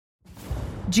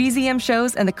GZM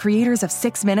Shows and the creators of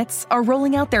 6 Minutes are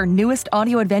rolling out their newest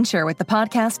audio adventure with the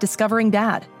podcast Discovering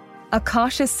Dad. A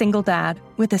cautious single dad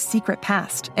with a secret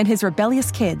past and his rebellious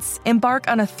kids embark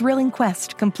on a thrilling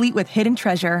quest complete with hidden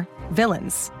treasure,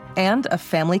 villains, and a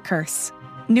family curse.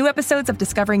 New episodes of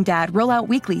Discovering Dad roll out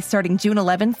weekly starting June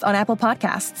 11th on Apple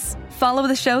Podcasts. Follow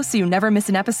the show so you never miss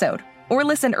an episode, or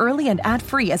listen early and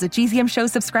ad-free as a GZM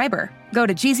Shows subscriber. Go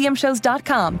to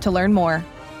gzmshows.com to learn more.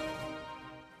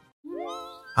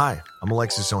 Hi, I'm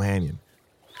Alexis Ohanian.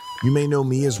 You may know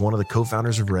me as one of the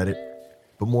co-founders of Reddit,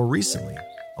 but more recently,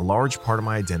 a large part of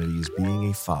my identity is being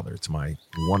a father to my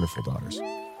wonderful daughters.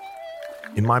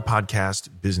 In my podcast,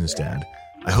 Business Dad,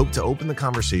 I hope to open the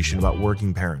conversation about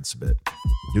working parents a bit.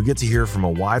 You'll get to hear from a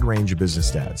wide range of business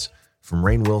dads, from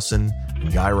Rainn Wilson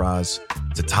and Guy Raz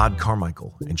to Todd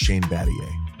Carmichael and Shane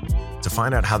Battier, to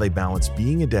find out how they balance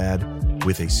being a dad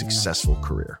with a successful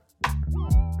career.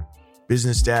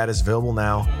 Business Dad is available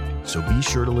now, so be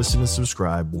sure to listen and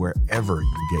subscribe wherever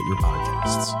you get your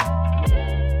podcasts.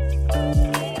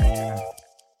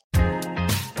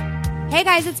 Hey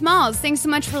guys, it's Malls. Thanks so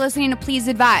much for listening to Please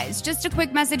Advise. Just a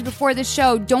quick message before the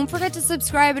show. Don't forget to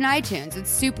subscribe in iTunes. It's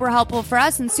super helpful for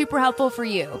us and super helpful for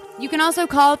you. You can also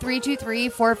call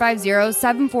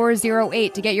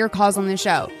 323-450-7408 to get your calls on the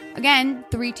show. Again,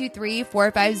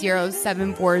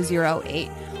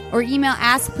 323-450-7408. Or email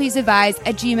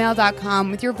askpleaseadvise@gmail.com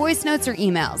with your voice notes or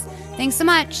emails. Thanks so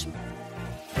much.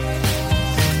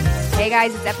 Hey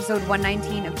guys, it's episode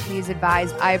 119 of Please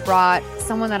Advise. I brought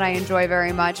someone that I enjoy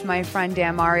very much, my friend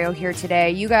Dan Mario, here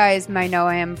today. You guys might know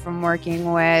him from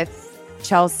working with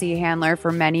Chelsea Handler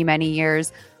for many, many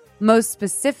years. Most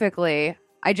specifically,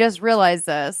 I just realized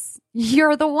this.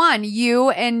 You're the one. You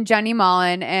and Jenny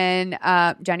Mullen and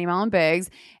Jenny Mullen Biggs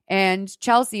and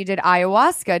Chelsea did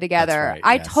ayahuasca together. That's right,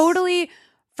 I yes. totally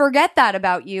forget that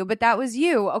about you, but that was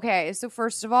you. Okay, so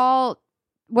first of all,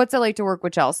 what's it like to work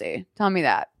with Chelsea? Tell me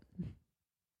that.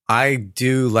 I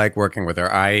do like working with her.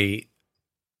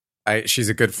 She's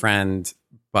a good friend,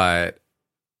 but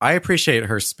I appreciate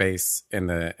her space in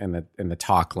the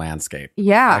talk landscape.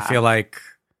 Yeah. I feel like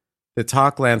the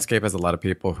talk landscape has a lot of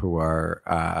people who are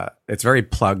it's very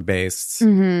plug based,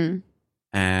 Mm-hmm.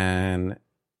 and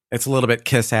it's a little bit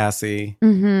kiss assy.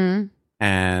 Mm-hmm.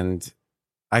 And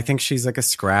I think she's like a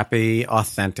scrappy,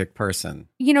 authentic person.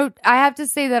 You know, I have to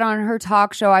say that on her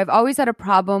talk show, I've always had a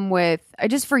problem with,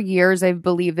 for years, I've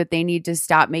believed that they need to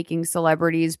stop making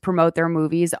celebrities promote their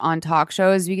movies on talk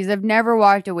shows, because I've never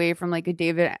walked away from like a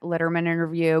David Letterman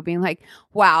interview being like,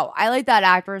 wow, I like that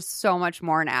actress so much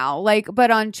more now. Like, but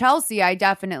on Chelsea, I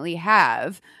definitely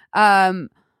have.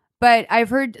 But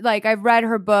I've read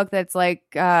her book that's like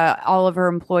all of her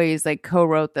employees like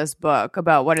co-wrote this book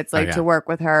about what it's like to work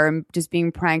with her and just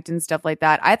being pranked and stuff like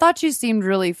that. I thought she seemed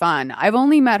really fun. I've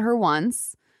only met her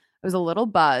once. I was a little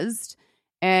buzzed,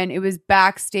 and it was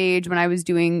backstage when I was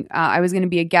doing, I was going to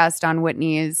be a guest on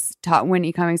Whitney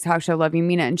Cummings' talk show, Love You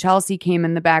Mean It. And Chelsea came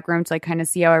in the back room to like kind of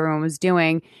see how everyone was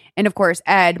doing. And of course,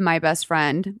 Ed, my best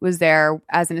friend, was there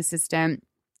as an assistant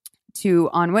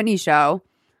on Whitney's show.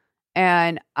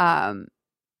 And I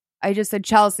just said,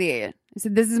 Chelsea, I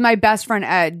said, this is my best friend,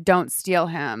 Ed. Don't steal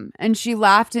him. And she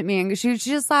laughed at me, and she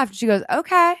just laughed. She goes,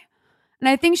 okay. And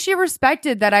I think she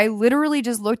respected that I literally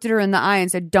just looked at her in the eye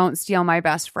and said, don't steal my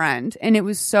best friend. And it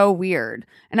was so weird.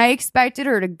 And I expected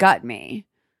her to gut me.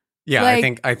 Yeah,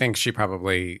 Like, I think she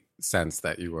probably sensed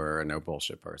that you were a no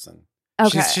bullshit person.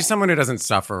 Okay. She's someone who doesn't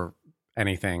suffer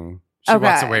anything. She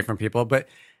walks away from people. But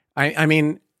I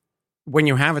mean, when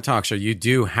you have a talk show,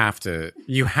 you have to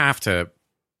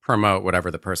promote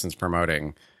whatever the person's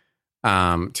promoting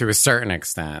to a certain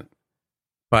extent.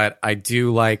 But I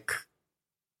do like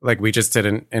we just did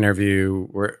an interview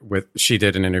she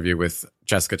did an interview with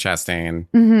Jessica Chastain.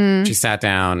 Mm-hmm. She sat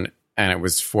down, and it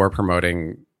was for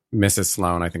promoting Mrs.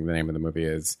 Sloan, I think the name of the movie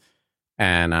is.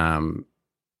 And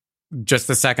just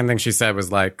the second thing she said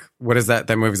was like, what is that?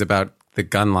 That movie's about the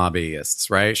gun lobbyists,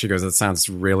 right? She goes, that sounds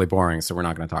really boring, so we're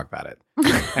not going to talk about it.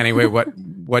 Anyway,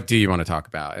 what do you want to talk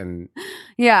about? And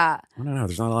yeah, I don't know.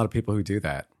 There's not a lot of people who do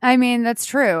that. I mean, that's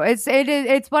true. It's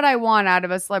what I want out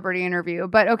of a celebrity interview.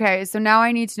 But okay, so now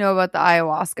I need to know about the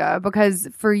ayahuasca, because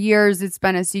for years it's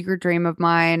been a secret dream of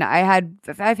mine.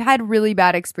 I've had really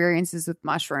bad experiences with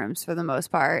mushrooms for the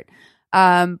most part.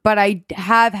 But I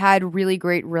have had really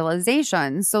great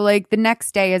realizations. So like the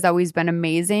next day has always been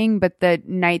amazing, but the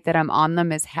night that I'm on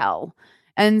them is hell.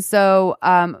 And so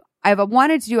I've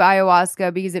wanted to do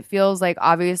ayahuasca because it feels like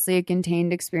obviously a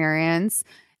contained experience.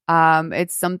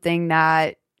 It's something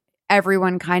that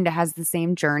everyone kind of has the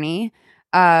same journey.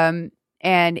 And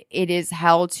it is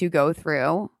hell to go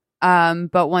through.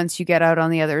 But once you get out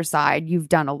on the other side, you've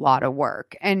done a lot of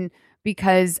work. And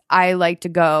because I like to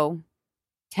go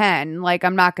 10, like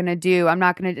I'm not going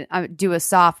to do a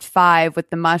soft 5 with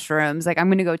the mushrooms. Like I'm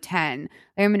going to go 10. Like,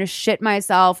 I'm going to shit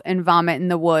myself and vomit in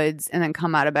the woods and then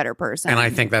come out a better person. And I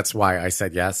think that's why I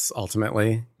said yes,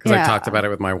 ultimately. Because I talked about it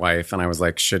with my wife and I was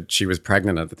like, she was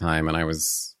pregnant at the time and I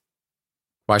was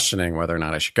questioning whether or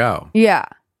not I should go. Yeah.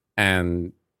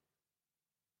 And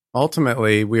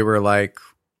ultimately we were like,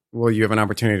 well, you have an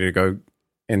opportunity to go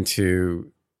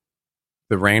into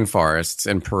the rainforests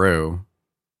in Peru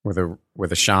with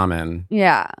a shaman.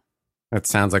 Yeah. That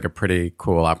sounds like a pretty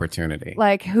cool opportunity.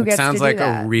 Like who gets sounds to like do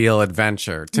that? a real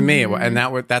adventure to me, and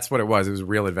that's what it was. It was a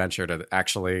real adventure to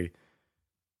actually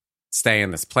stay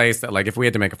in this place. That like if we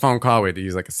had to make a phone call, we had to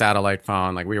use like a satellite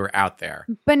phone. Like we were out there.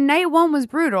 But night 1 was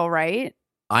brutal, right?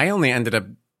 I only ended up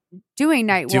doing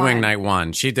night 1. Night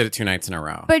 1. She did it 2 nights in a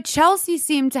row. But Chelsea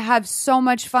seemed to have so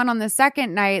much fun on the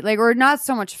second night, like, or not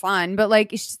so much fun, but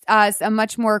like a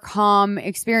much more calm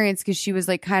experience because she was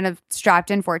like kind of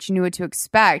strapped in for it. She knew what to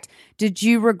expect. Did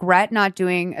you regret not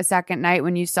doing a second night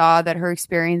when you saw that her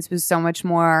experience was so much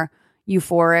more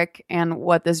euphoric and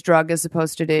what this drug is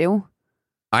supposed to do?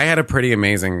 I had a pretty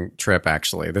amazing trip,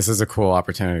 actually. This is a cool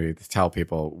opportunity to tell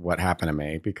people what happened to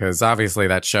me because obviously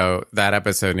that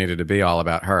episode needed to be all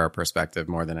about her perspective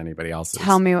more than anybody else's.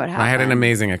 Tell me what happened. I had an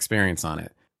amazing experience on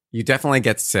it. You definitely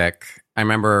get sick. I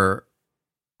remember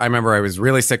I was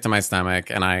really sick to my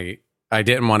stomach and I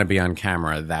didn't want to be on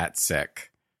camera that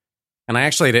sick. And I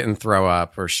actually didn't throw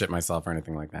up or shit myself or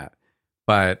anything like that.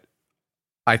 But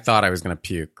I thought I was going to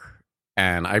puke.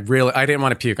 And I didn't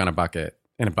want to puke in a bucket.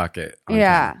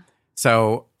 Yeah.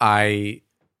 So I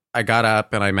got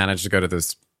up and I managed to go to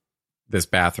this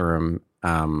bathroom.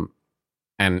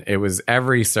 And it was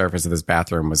every surface of this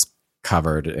bathroom was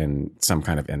covered in some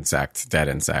kind of dead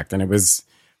insect. And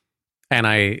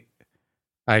I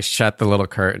shut the little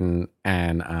curtain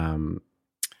and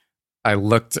I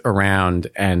looked around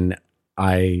and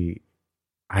I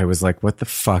was like, what the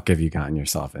fuck have you gotten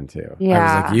yourself into? Yeah. I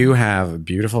was like, you have a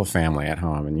beautiful family at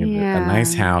home and you have a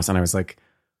nice house. And I was like,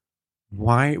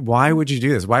 why would you do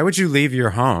this? Why would you leave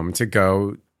your home to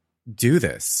go do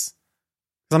this?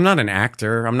 I'm not an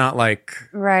actor. I'm not like,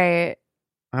 right.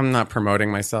 I'm not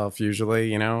promoting myself usually,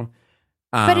 you know?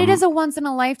 But it is a once in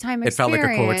a lifetime experience. It felt like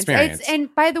a cool experience.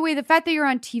 And by the way, the fact that you're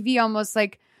on TV almost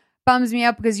like bums me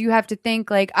up because you have to think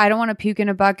like, I don't want to puke in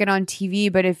a bucket on TV,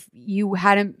 but if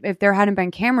there hadn't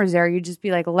been cameras there, you'd just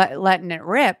be like letting it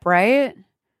rip, right?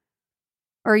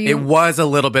 It was a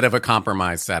little bit of a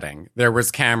compromise setting. There was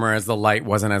cameras. The light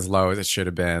wasn't as low as it should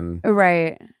have been.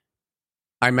 Right.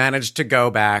 I managed to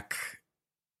go back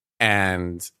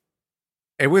and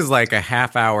it was like a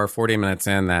half hour, 40 minutes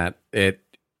in that it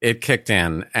kicked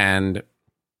in. And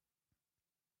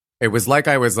it was like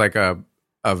I was like a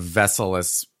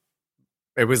vesseless.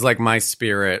 It was like my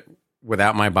spirit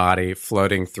without my body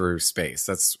floating through space.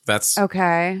 That's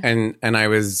okay. And I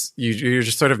was you're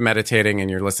just sort of meditating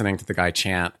and you're listening to the guy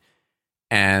chant,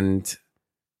 and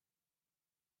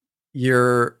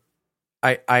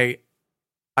I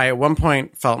at one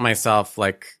point felt myself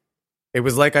like it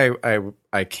was like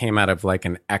I came out of like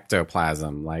an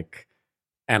ectoplasm, like,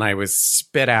 and I was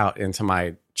spit out into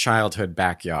my childhood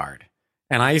backyard.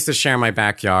 And I used to share my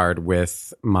backyard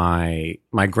with my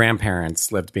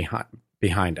grandparents lived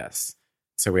behind us.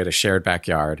 So we had a shared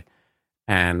backyard.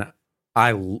 And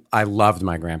I loved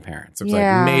my grandparents. It was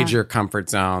like major comfort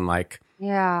zone. Like,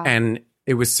 yeah. And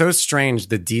it was so strange,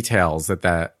 the details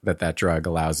that drug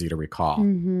allows you to recall.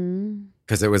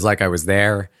 Because it was like I was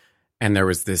there and there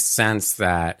was this sense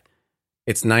that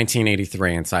it's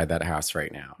 1983 inside that house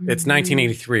right now. It's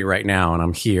 1983 right now, and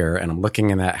I'm here, and I'm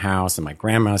looking in that house, and my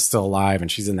grandma's still alive,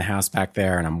 and she's in the house back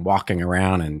there, and I'm walking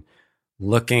around and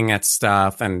looking at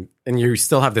stuff, and you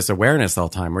still have this awareness all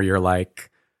the time where you're like,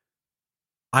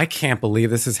 I can't believe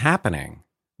this is happening.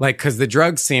 Like, because the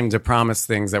drugs seemed to promise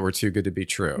things that were too good to be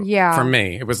true. Yeah. For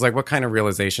me, it was like, what kind of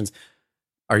realizations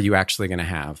are you actually going to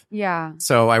have? Yeah.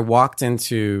 So I walked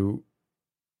into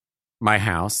my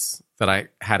house that I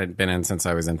hadn't been in since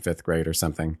I was in 5th grade or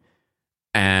something.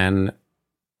 And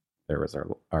there was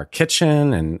our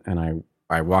kitchen and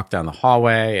I walked down the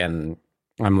hallway and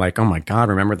I'm like, oh my God,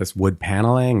 remember this wood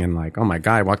paneling? And like, oh my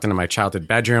God, I walked into my childhood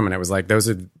bedroom and it was like, those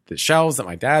are the shelves that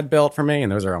my dad built for me.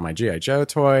 And those are all my G.I. Joe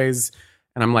toys.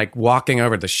 And I'm like walking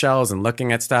over the shelves and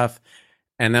looking at stuff.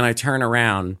 And then I turn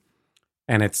around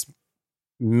and it's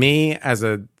me as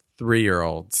a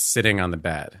 3-year-old sitting on the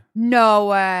bed. No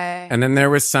way. And then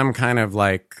there was some kind of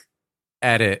like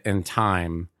edit in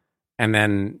time. And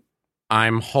then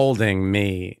I'm holding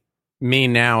me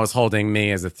now is holding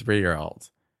me as a 3-year-old.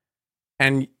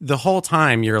 And the whole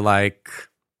time you're like,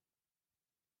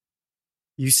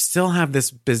 you still have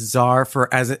this bizarre,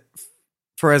 for as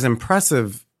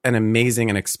impressive and amazing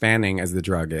and expanding as the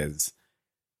drug is,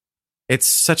 it's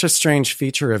such a strange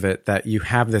feature of it that you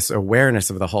have this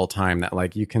awareness of the whole time that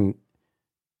like you can,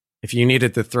 if you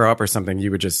needed to throw up or something,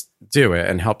 you would just do it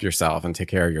and help yourself and take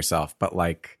care of yourself. But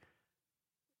like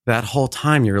that whole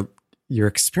time you're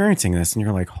experiencing this and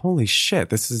you're like, holy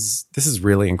shit, this is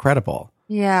really incredible.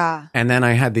 Yeah. And then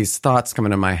I had these thoughts come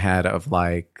into my head of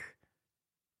like,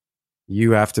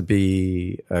 you have to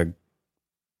be a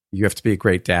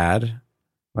great dad.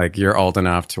 Like you're old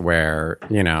enough to where,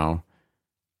 you know,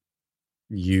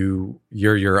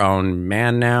 you're your own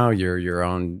man now. You're your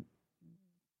own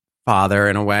father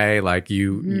in a way. Like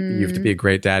you have to be a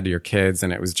great dad to your kids.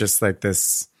 And it was just like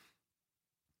this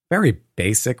very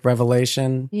basic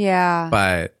revelation. Yeah.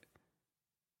 But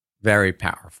very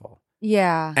powerful.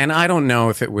 Yeah. And I don't know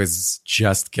if it was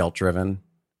just guilt driven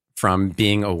from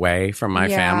being away from my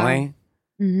family,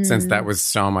 since that was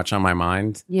so much on my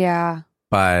mind. Yeah.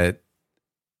 But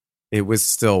it was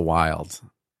still wild.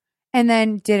 And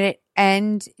then did it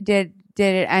end? Did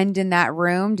it end in that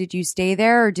room? Did you stay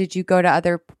there or did you go to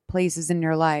other places in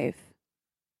your life?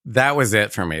 That was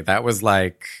it for me. That was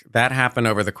like, that happened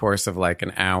over the course of like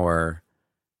an hour.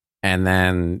 And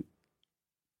then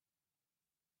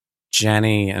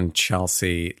Jenny and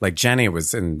Chelsea, like Jenny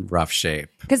was in rough shape.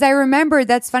 Because I remember,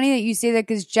 that's funny that you say that,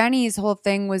 because Jenny's whole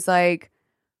thing was like,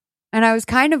 and I was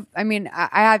kind of, I mean,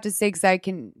 I have to say, because I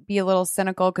can be a little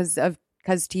cynical because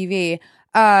TV.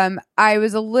 I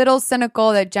was a little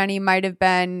cynical that Jenny might have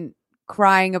been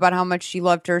crying about how much she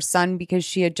loved her son because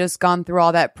she had just gone through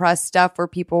all that press stuff where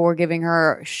people were giving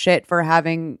her shit for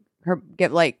having her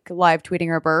get like live tweeting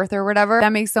her birth or whatever.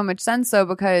 That makes so much sense though,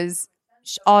 because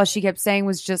all she kept saying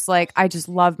was just like, I just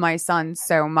love my son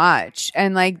so much.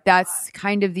 And like, that's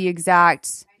kind of the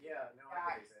exact.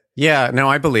 Yeah, no,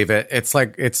 I believe it. It's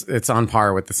like, it's on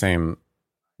par with the same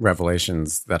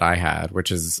revelations that I had,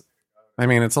 which is, I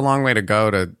mean, it's a long way to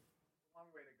go to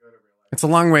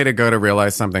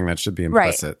realize something that should be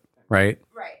implicit, right?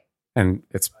 Right. And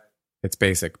it's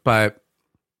basic, but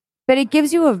it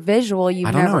gives you a visual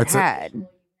you've never had.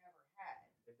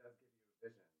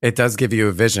 It does give you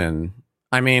a vision.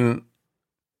 I mean,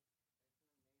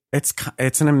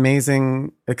 it's an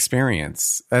amazing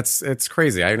experience. It's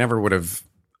crazy. I never would have.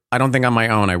 I don't think on my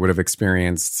own I would have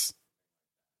experienced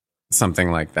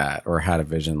something like that or had a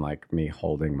vision like me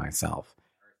holding myself.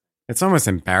 It's almost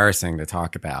embarrassing to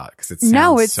talk about because it's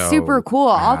super cool.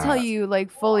 I'll tell you,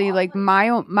 like, fully, like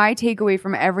my takeaway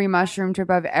from every mushroom trip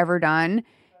I've ever done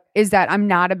is that I'm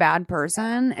not a bad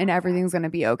person and everything's gonna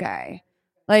be okay.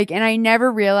 Like, and I never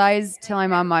realized till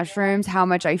I'm on mushrooms how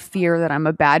much I fear that I'm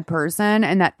a bad person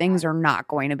and that things are not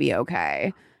going to be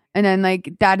okay. And then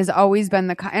like that has always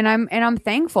been and I'm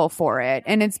thankful for it.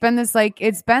 And it's been this like,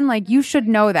 you should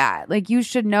know that. Like you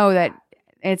should know that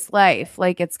it's life.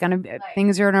 Like it's gonna be,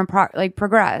 things are gonna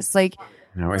progress. Like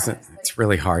no, it's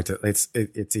really hard to it's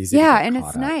easy. Yeah, and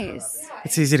it's nice.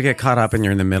 It's easy to get caught up and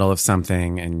you're in the middle of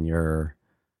something and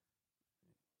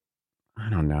I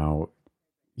don't know.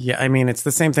 Yeah, I mean it's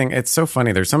the same thing. It's so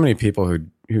funny. There's so many people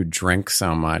who drink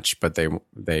so much, but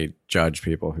they judge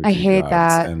people who. I hate drugs.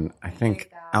 that, and I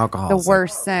think alcohol is the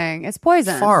worst thing. It's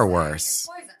poison. Far worse.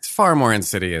 It's far more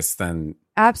insidious than.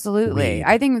 Absolutely. Weed.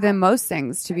 I think than most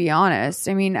things, to be honest.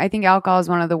 I mean, I think alcohol is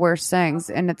one of the worst things,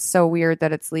 and it's so weird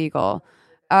that it's legal.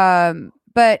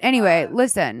 But anyway,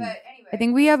 listen, I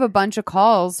think we have a bunch of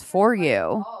calls for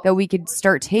you that we could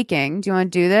start taking. Do you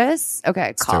want to do this?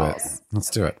 Okay, calls.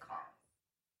 Let's do it.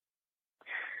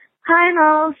 Hi,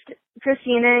 Moles,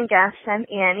 Christina and guests. I'm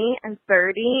Annie. I'm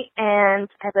 30, and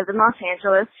I live in Los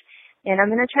Angeles. And I'm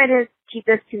going to try to keep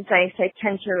this concise. I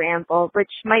tend to ramble,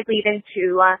 which might lead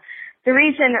into the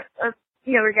reason of,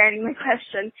 regarding my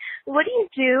question. What do you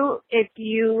do if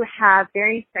you have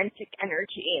very frantic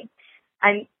energy?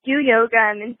 I do yoga,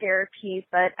 I'm in therapy,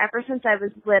 but ever since I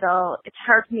was little, it's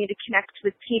hard for me to connect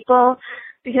with people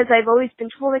because I've always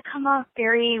been told I come off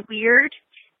very weird,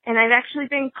 and I've actually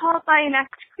been called by an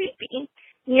ex creepy.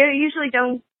 You usually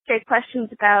don't get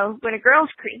questions about when a girl's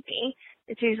creepy.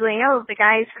 It's usually, oh, the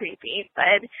guy's creepy,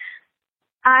 but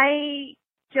I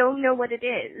don't know what it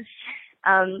is.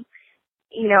 I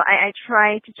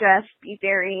try to just be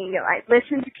very, I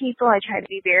listen to people. I try to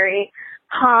be very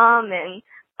calm and,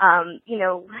 kind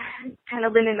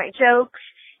of limit my jokes.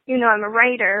 I'm a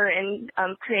writer and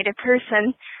creative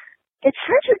person. It's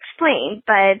hard to explain,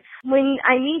 but when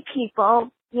I meet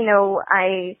people,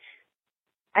 I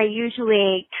I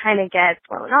usually kind of get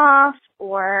thrown off,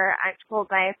 or I'm told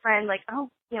by a friend, like, oh,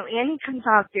 Annie comes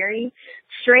off very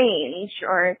strange.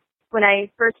 Or when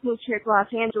I first moved here to Los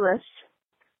Angeles,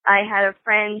 I had a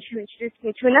friend who introduced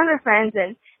me to another friend,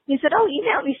 and he said, oh,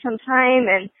 email me sometime,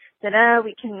 and said,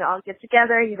 we can all get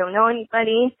together. You don't know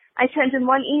anybody. I sent him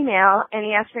one email, and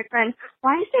he asked my friend,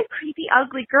 why is that creepy,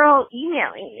 ugly girl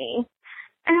emailing me?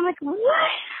 And I'm like, what?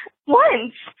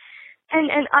 Once? And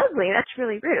ugly, that's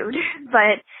really rude.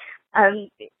 But, and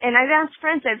I've asked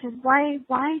friends, I've said,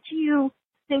 why do you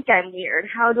think I'm weird?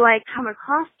 How do I come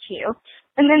across to you?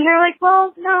 And then they're like,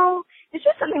 well, no, it's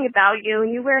just something about you,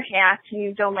 and you wear hats, and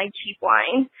you don't like cheap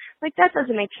wine. Like, that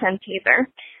doesn't make sense either.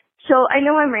 So I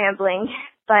know I'm rambling,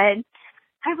 but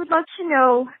I would love to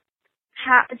know,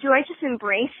 how do I just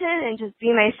embrace it and just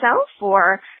be myself,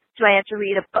 or do I have to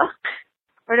read a book?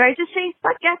 Or do I just say,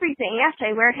 fuck everything? Yes,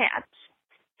 I wear hats.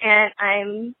 And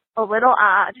I'm a little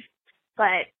odd,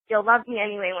 but you'll love me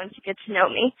anyway once you get to know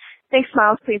me. Thanks,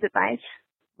 Miles. Please advise.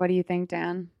 What do you think,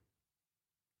 Dan?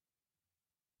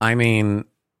 I mean,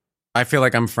 I feel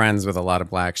like I'm friends with a lot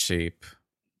of black sheep.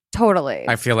 Totally.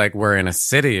 I feel like we're in a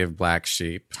city of black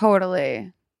sheep.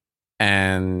 Totally.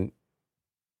 And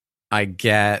I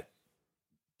get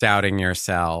doubting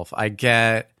yourself. I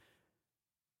get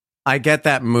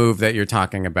that move that you're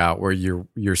talking about where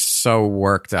you're so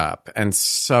worked up and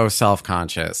so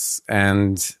self-conscious.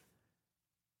 And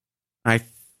I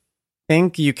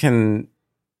think you can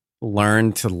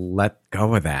learn to let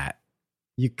go of that.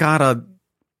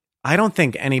 I don't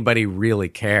think anybody really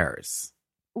cares.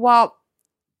 Well,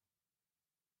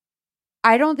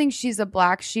 I don't think she's a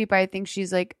black sheep. I think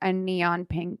she's like a neon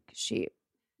pink sheep.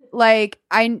 Like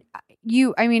and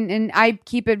I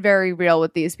keep it very real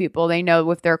with these people. They know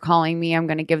if they're calling me, I'm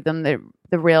going to give them the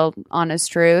real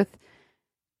honest truth.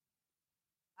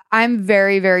 I'm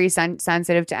very, very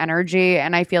sensitive to energy,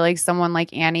 and I feel like someone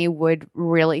like Annie would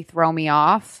really throw me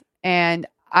off. And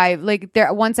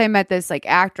once I met this like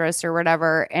actress or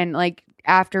whatever, and like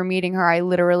after meeting her, I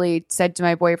literally said to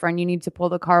my boyfriend, you need to pull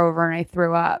the car over, and I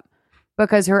threw up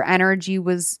because her energy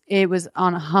was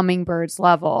on a hummingbird's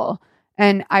level.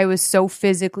 And I was so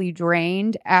physically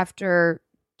drained after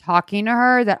talking to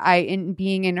her that in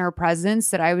being in her presence,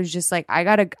 that I was just like,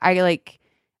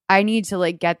 I need to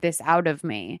like get this out of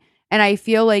me. And I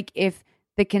feel like if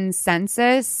the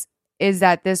consensus is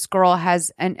that this girl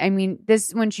has, and I mean,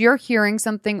 this, when you're hearing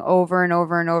something over and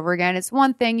over and over again, it's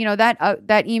one thing,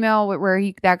 that email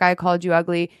where that guy called you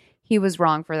ugly, he was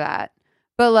wrong for that.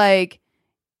 But like,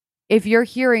 if you're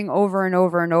hearing over and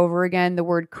over and over again the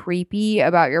word creepy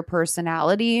about your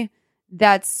personality,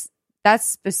 that's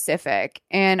specific.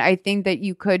 And I think that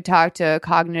you could talk to a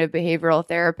cognitive behavioral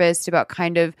therapist about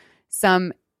kind of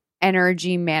some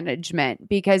energy management,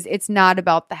 because it's not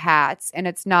about the hats and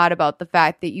it's not about the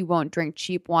fact that you won't drink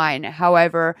cheap wine.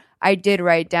 However, I did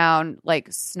write down like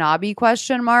snobby ?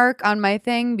 On my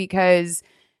thing, because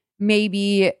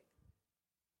maybe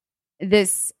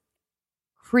this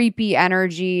creepy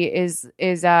energy is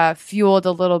fueled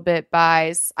a little bit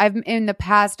by, in the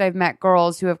past I've met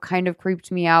girls who have kind of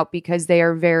creeped me out because they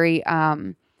are very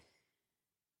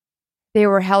they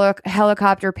were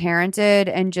helicopter parented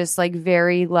and just like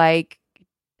very like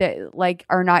that, like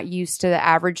are not used to the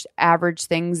average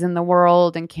things in the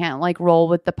world and can't like roll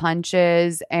with the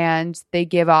punches, and they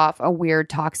give off a weird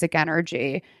toxic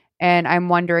energy. And I'm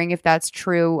wondering if that's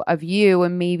true of you,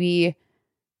 and maybe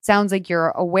sounds like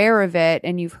you're aware of it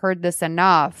and you've heard this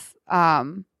enough.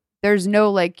 There's no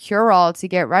like cure-all to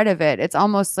get rid of it. It's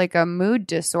almost like a mood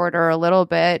disorder a little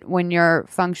bit when you're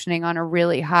functioning on a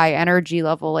really high energy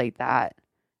level like that.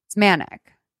 It's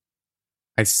manic.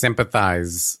 I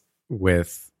sympathize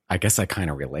with, I guess I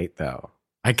kind of relate though.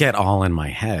 I get all in my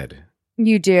head.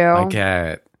 You do. I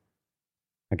get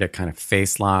kind of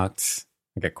face locked.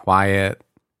 I get quiet.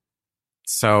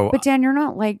 So, but Dan, you're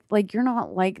not like you're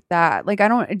not like that. Like, I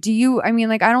don't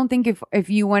think if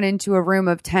you went into a room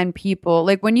of 10 people,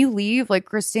 like when you leave, like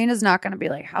Christina's not going to be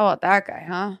like, how about that guy,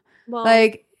 huh? Well,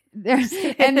 like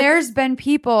there's been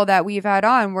people that we've had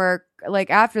on where like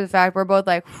after the fact, we're both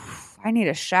like, I need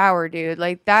a shower, dude.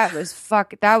 Like that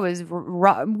was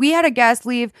rough. We had a guest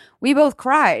leave. We both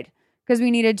cried because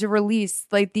we needed to release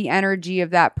like the energy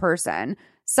of that person.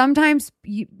 Sometimes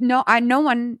no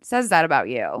one says that about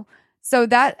you. So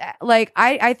that, like,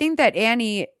 I think that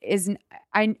Annie is,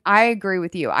 I agree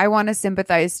with you. I want to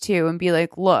sympathize too and be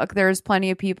like, look, there's plenty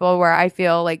of people where I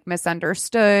feel like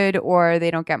misunderstood, or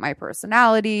they don't get my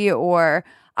personality, or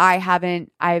I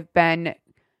can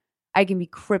be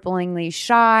cripplingly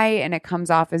shy and it comes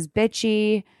off as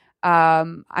bitchy.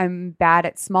 I'm bad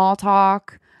at small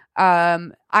talk.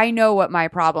 I know what my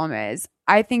problem is.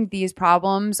 I think these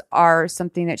problems are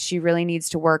something that she really needs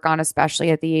to work on,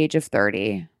 especially at the age of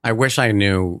 30. I wish I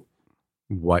knew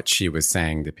what she was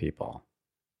saying to people.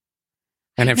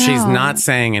 And if she's not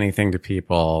saying anything to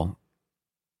people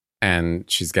and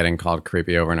she's getting called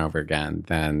creepy over and over again,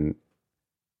 then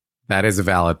that is a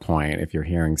valid point. If you're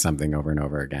hearing something over and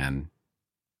over again,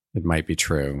 it might be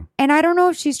true. And I don't know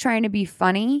if she's trying to be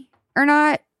funny or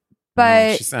not,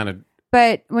 but she sounded.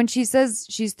 But when she says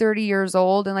she's 30 years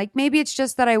old and like, maybe it's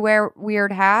just that I wear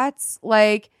weird hats,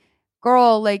 like,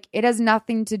 girl, like, it has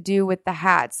nothing to do with the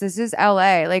hats. This is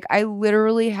LA. Like, I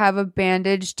literally have a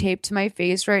bandage taped to my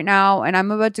face right now, and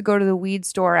I'm about to go to the weed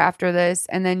store after this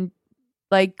and then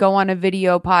like go on a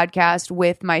video podcast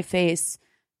with my face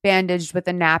bandaged with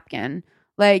a napkin.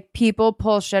 Like, people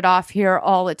pull shit off here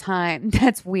all the time.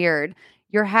 That's weird.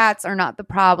 Your hats are not the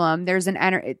problem. There's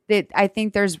I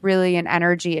think there's really an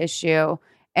energy issue,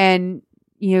 and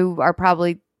you are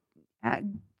probably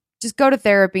just go to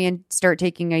therapy and start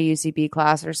taking a UCB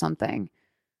class or something.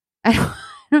 I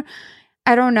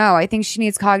don't know. I think she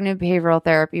needs cognitive behavioral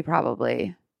therapy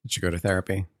probably. Did you go to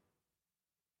therapy?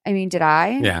 I mean, did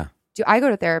I? Yeah. Do I go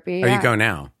to therapy? Oh, you go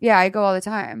now? Yeah, I go all the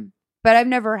time. But I've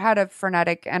never had a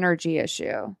frenetic energy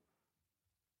issue.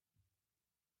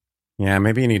 Yeah,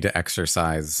 maybe you need to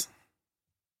exercise.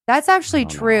 That's actually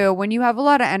true. When you have a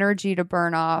lot of energy to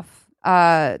burn off,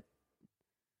 but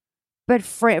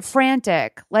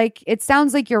frantic. Like, it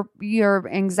sounds like you have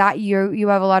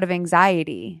a lot of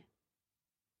anxiety.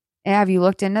 Have you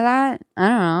looked into that? I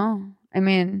don't know. I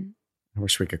mean, I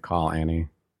wish we could call Annie.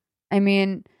 I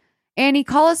mean, Annie,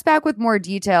 call us back with more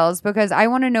details because I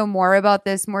want to know more about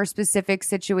this, more specific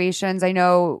situations. I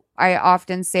know I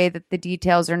often say that the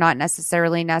details are not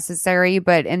necessarily necessary,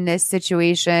 but in this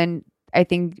situation, I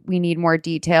think we need more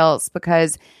details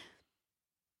because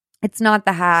it's not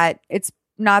the hat. It's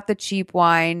not the cheap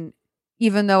wine.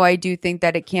 Even though I do think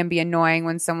that it can be annoying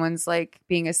when someone's like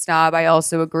being a snob, I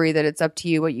also agree that it's up to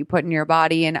you what you put in your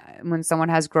body. And when someone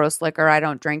has gross liquor, I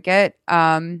don't drink it.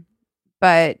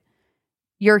 But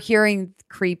you're hearing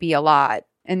creepy a lot.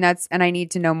 And I need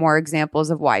to know more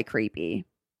examples of why creepy.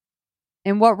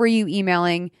 And what were you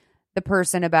emailing the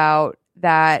person about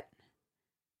that?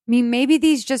 I mean, maybe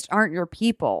these just aren't your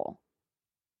people.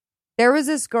 There was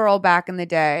this girl back in the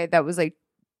day that was like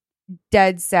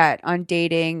dead set on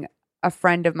dating a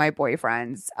friend of my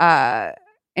boyfriend's.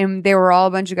 And they were all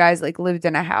a bunch of guys like lived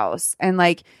in a house. And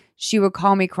like she would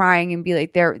call me crying and be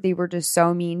like, they were just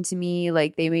so mean to me.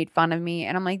 Like they made fun of me.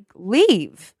 And I'm like,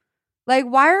 leave. Like,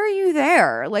 why are you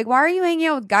there? Like, why are you hanging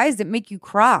out with guys that make you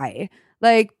cry?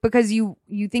 Like, because you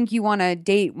think you want to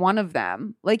date one of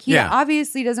them. Like, he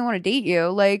obviously doesn't want to date you.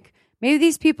 Like, maybe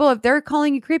these people, if they're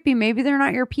calling you creepy, maybe they're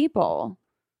not your people.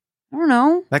 I don't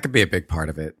know. That could be a big part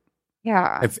of it.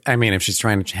 Yeah. If she's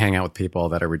trying to hang out with people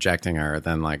that are rejecting her,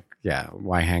 then like, yeah,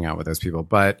 why hang out with those people?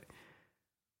 But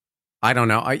I don't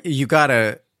know. I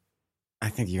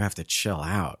think you have to chill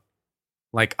out.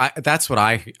 Like, that's what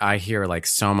I hear, like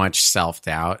so much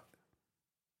self-doubt.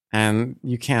 And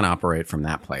you can't operate from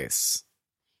that place.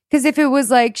 Because if it was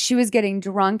like she was getting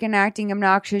drunk and acting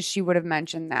obnoxious, she would have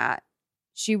mentioned that.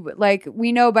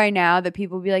 We know by now that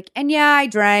people would be like, and yeah, I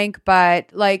drank, but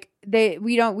like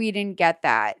we didn't get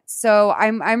that. So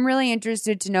I'm really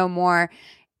interested to know more,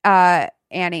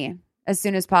 Annie, as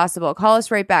soon as possible. Call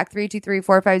us right back,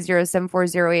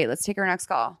 323-450-7408. Let's take our next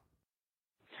call.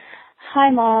 Hi,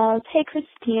 Mom. Hey,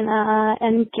 Christina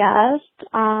and guest.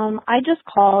 I just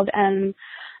called and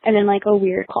I'm in like a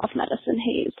weird cough medicine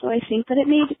haze, so I think that it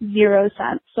made zero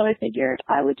sense. So I figured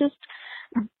I would just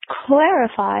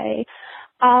clarify.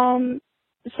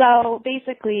 So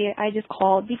basically, I just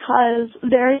called because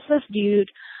there is this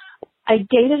dude. I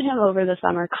dated him over the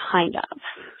summer, kind of,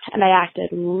 and I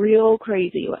acted real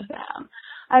crazy with him.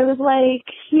 I was like,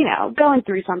 going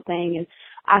through something and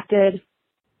acted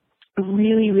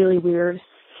really, really weird.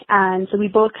 And so we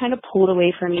both kind of pulled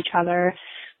away from each other.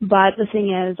 But the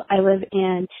thing is, I live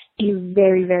in a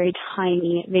very, very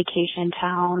tiny vacation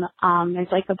town.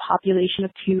 There's like a population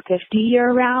of 250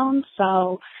 year round.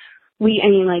 So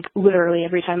literally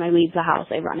every time I leave the house,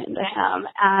 I run into him.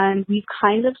 And we've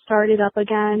kind of started up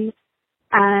again.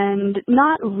 And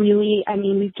not really,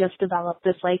 we've just developed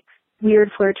this like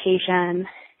weird flirtation.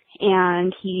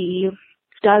 And he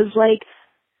does like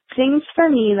things for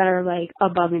me that are like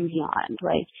above and beyond.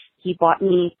 Like he bought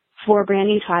me 4 brand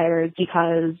new tires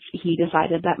because he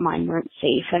decided that mine weren't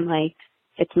safe. And like,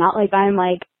 it's not like I'm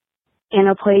like in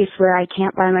a place where I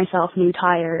can't buy myself new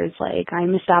tires. Like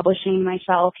I'm establishing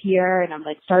myself here and I'm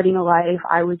like starting a life.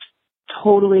 I was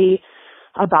totally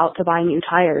about to buy new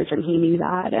tires and he knew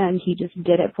that and he just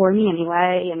did it for me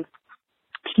anyway. And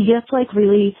he gets like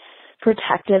really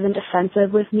protective and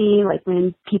defensive with me. Like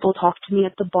when people talk to me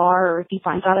at the bar, or if he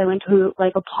finds out I went to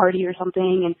like a party or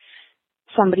something and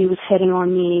somebody was hitting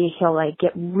on me, he'll like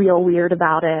get real weird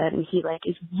about it, and he like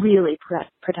is really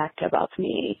protective of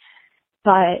me.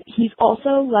 But he's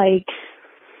also like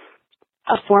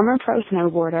a former pro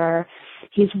snowboarder.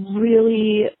 He's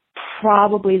really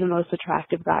probably the most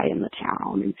attractive guy in the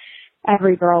town, and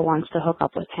every girl wants to hook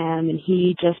up with him, and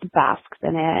he just basks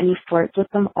in it, and he flirts with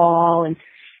them all, and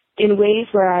in ways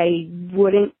where I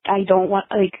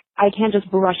can't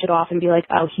just brush it off and be like,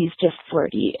 oh, he's just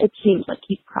flirty. It seems like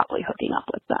he's probably hooking up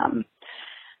with them.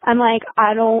 I'm like,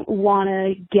 I don't want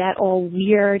to get all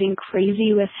weird and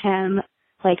crazy with him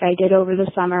like I did over the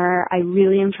summer. I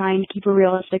really am trying to keep a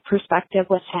realistic perspective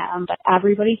with him, but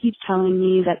everybody keeps telling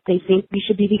me that they think we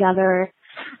should be together,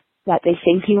 that they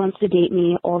think he wants to date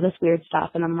me, all this weird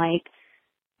stuff. And I'm like,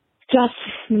 just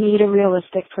need a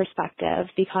realistic perspective,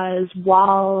 because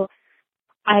while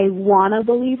I want to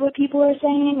believe what people are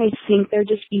saying, I think they're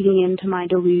just feeding into my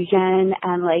delusion,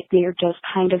 and like they're just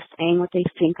kind of saying what they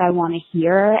think I want to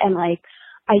hear. And like,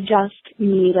 I just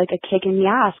need like a kick in the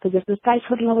ass, because if this guy's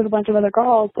hooking up with a bunch of other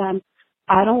girls, then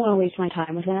I don't want to waste my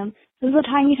time with him. This is a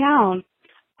tiny town.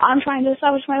 I'm trying to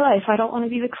establish my life. I don't want to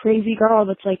be the crazy girl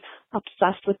that's like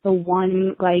obsessed with the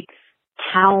one like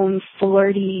town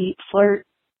flirt.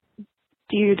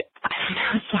 Dude,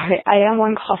 I'm sorry, I am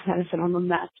on cough medicine. I'm a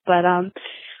mess, but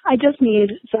I just need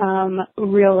some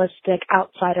realistic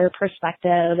outsider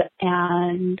perspective,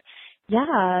 and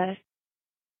yeah.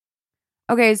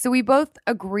 Okay, so we both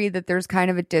agree that there's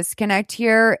kind of a disconnect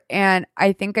here, and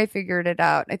I think I figured it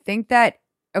out. I think that,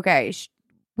 okay,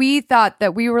 we thought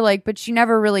that we were like, but she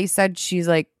never really said she's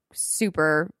like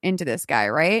super into this guy,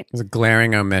 right? There's a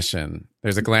glaring omission.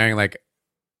 There's a glaring like,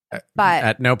 but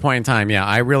at no point in time, yeah,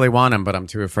 I really want him, but I'm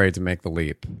too afraid to make the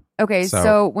leap. Okay,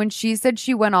 so when she said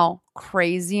she went all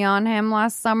crazy on him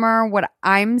last summer, what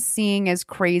I'm seeing as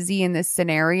crazy in this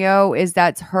scenario is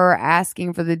that's her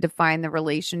asking for the define the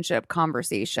relationship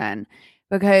conversation,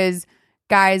 because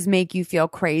guys make you feel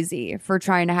crazy for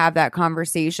trying to have that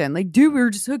conversation. Like, dude, we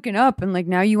were just hooking up, and like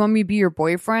now you want me to be your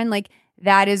boyfriend? Like,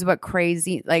 that is what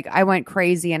crazy, like I went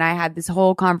crazy and I had this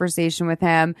whole conversation with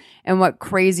him. And what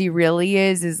crazy really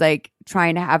is like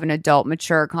trying to have an adult,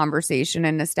 mature conversation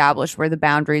and establish where the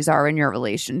boundaries are in your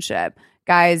relationship.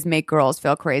 Guys make girls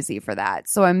feel crazy for that.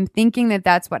 So I'm thinking that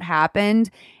that's what happened.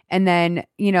 And then,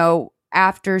 you know,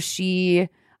 after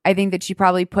I think that she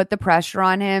probably put the pressure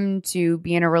on him to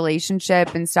be in a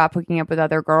relationship and stop hooking up with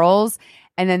other girls.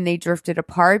 And then they drifted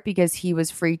apart because he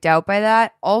was freaked out by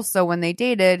that. Also, when they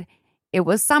dated, it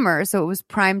was summer, so it was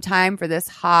prime time for this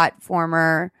hot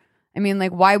former. I mean,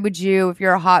 like, why would you, if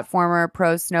you're a hot former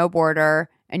pro snowboarder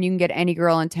and you can get any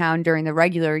girl in town during the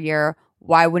regular year,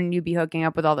 why wouldn't you be hooking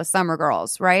up with all the summer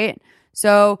girls, right?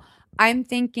 So I'm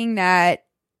thinking that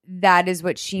that is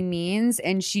what she means,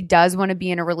 and she does want to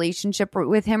be in a relationship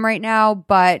with him right now,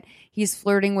 but he's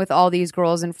flirting with all these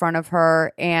girls in front of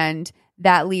her, and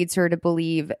that leads her to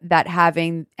believe that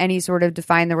having any sort of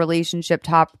define the relationship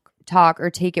talk or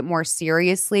take it more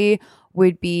seriously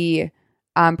would be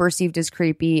perceived as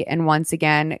creepy, and once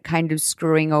again kind of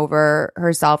screwing over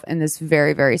herself in this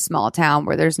very, very small town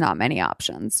where there's not many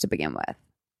options to begin with.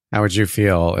 How would you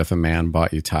feel if a man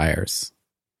bought you tires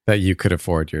that you could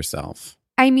afford yourself?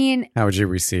 I mean, how would you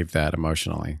receive that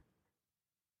emotionally?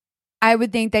 I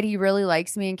would think that he really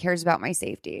likes me and cares about my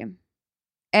safety.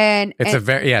 And it's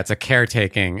it's a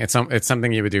caretaking. It's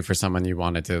something you would do for someone you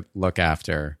wanted to look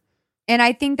after. And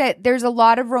I think that there's a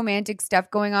lot of romantic stuff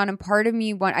going on. And part of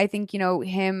me, I think, you know,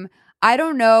 him, I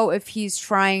don't know if he's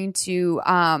trying to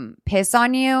piss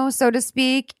on you, so to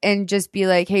speak, and just be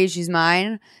like, hey, she's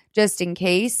mine, just in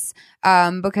case.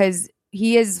 Because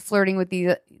he is flirting with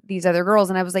these other girls.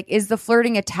 And I was like, is the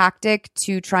flirting a tactic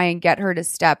to try and get her to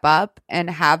step up and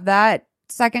have that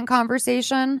second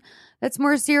conversation that's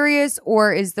more serious?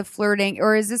 Or is the flirting,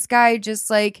 or is this guy just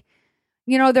like,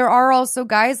 you know, there are also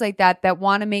guys like that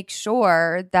want to make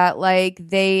sure that like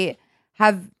they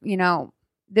have, you know,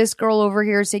 this girl over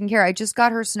here is taking care. I just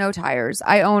got her snow tires.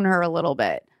 I own her a little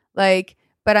bit. Like,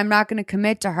 but I'm not going to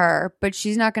commit to her, but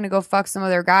she's not going to go fuck some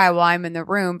other guy while I'm in the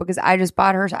room because I just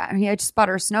bought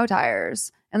her snow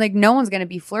tires. And like, no one's going to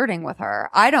be flirting with her.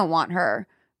 I don't want her,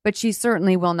 but she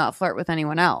certainly will not flirt with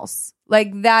anyone else.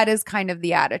 Like, that is kind of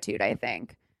the attitude, I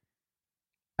think.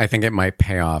 I think it might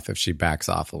pay off if she backs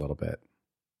off a little bit.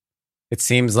 It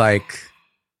seems like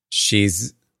she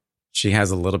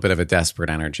has a little bit of a desperate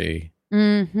energy.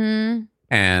 Mm-hmm.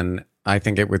 And I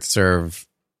think it would serve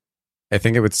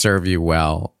you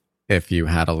well if you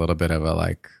had a little bit of a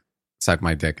like suck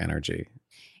my dick energy.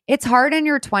 It's hard in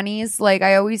your 20s. Like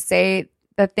I always say,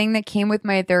 the thing that came with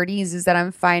my 30s is that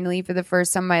I'm finally, for the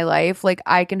first time in my life, like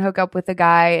I can hook up with a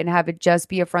guy and have it just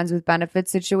be a friends with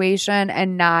benefits situation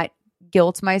and not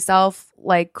guilt myself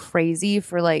like crazy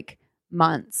for like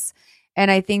months.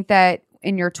 And I think that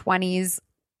in your 20s,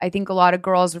 I think a lot of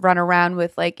girls run around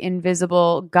with like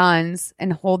invisible guns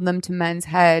and hold them to men's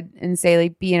head and say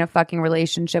like, be in a fucking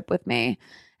relationship with me.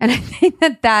 And I think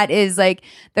that that is like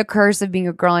the curse of being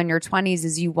a girl in your 20s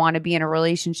is you want to be in a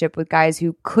relationship with guys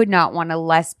who could not want to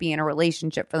less be in a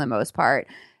relationship for the most part.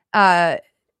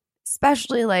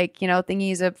 Especially like, you know, thinking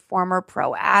he's a former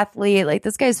pro athlete. Like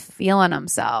this guy's feeling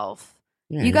himself.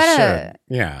 Yeah, you gotta,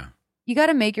 you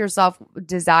gotta make yourself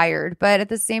desired. But at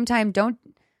the same time,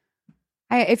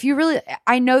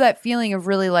 I know that feeling of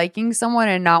really liking someone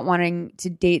and not wanting to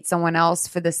date someone else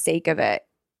for the sake of it.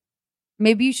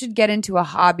 Maybe you should get into a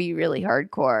hobby really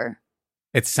hardcore.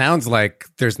 It sounds like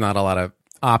there's not a lot of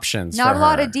options. Not for a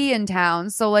lot her. of D in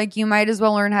town. So like you might as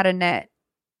well learn how to knit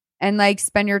and like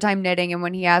spend your time knitting. And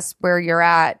when he asks where you're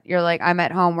at, you're like, I'm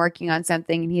at home working on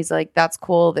something. And he's like, that's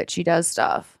cool that she does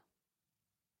stuff.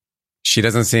 She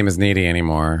doesn't seem as needy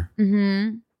anymore.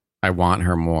 Mm-hmm. I want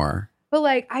her more. But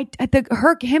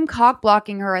like him cock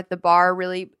blocking her at the bar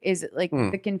really is like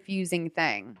the confusing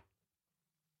thing.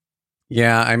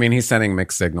 Yeah, I mean, he's sending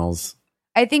mixed signals.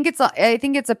 I think it's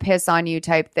a piss on you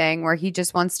type thing where he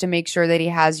just wants to make sure that he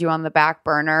has you on the back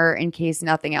burner in case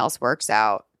nothing else works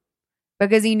out.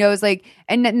 Because he knows like,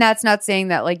 and that's not saying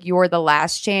that like you're the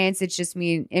last chance. It's just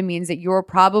it means that you're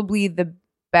probably the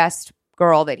best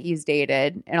girl that he's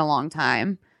dated in a long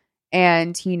time.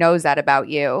 And he knows that about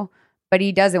you, but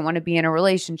he doesn't want to be in a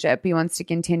relationship. He wants to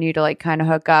continue to like kind of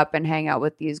hook up and hang out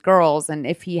with these girls. And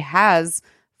if he has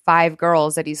 5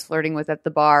 girls that he's flirting with at the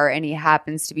bar and he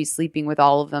happens to be sleeping with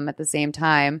all of them at the same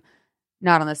time,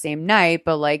 not on the same night,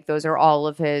 but like those are all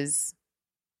of his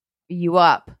you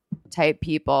up type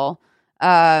people.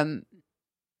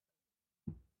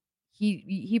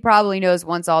 He probably knows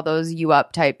once all those you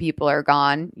up type people are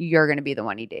gone, you're going to be the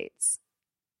one he dates.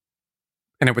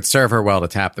 And it would serve her well to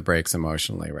tap the brakes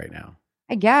emotionally right now.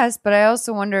 I guess, but I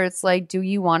also wonder, it's like, do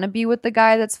you want to be with the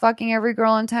guy that's fucking every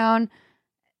girl in town?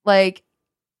 Like,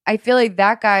 I feel like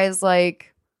that guy is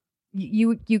like,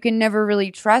 you can never really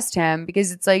trust him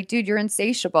because it's like, dude, you're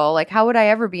insatiable. Like, how would I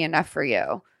ever be enough for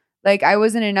you? Like, I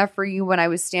wasn't enough for you when I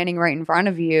was standing right in front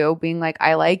of you being like,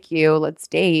 I like you, let's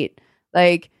date.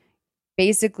 Like,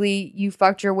 basically, you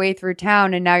fucked your way through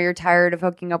town and now you're tired of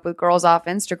hooking up with girls off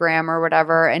Instagram or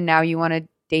whatever, and now you want to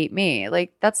date me.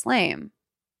 Like, that's lame.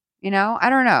 You know? I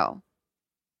don't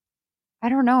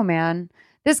know, man.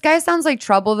 This guy sounds like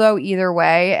trouble, though, either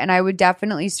way. And I would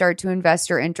definitely start to invest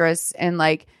your interests in,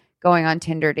 like, going on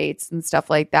Tinder dates and stuff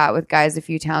like that with guys a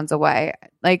few towns away.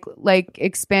 Like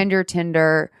expand your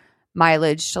Tinder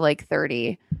mileage to, like,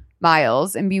 30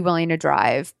 miles and be willing to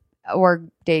drive or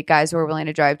date guys who are willing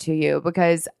to drive to you.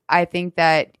 Because I think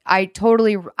that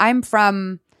I'm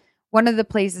from, one of the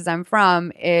places I'm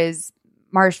from is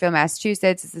Marshfield,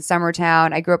 Massachusetts. It's a summer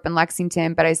town. I grew up in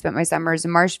Lexington, but I spent my summers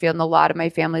in Marshfield, and a lot of my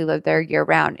family lived there year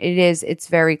round. It's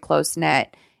very close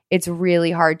knit. It's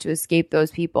really hard to escape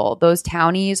those people. Those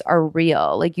townies are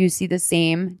real. Like you see the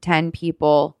same 10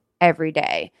 people every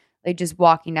day, like just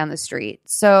walking down the street.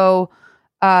 So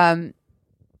I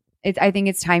think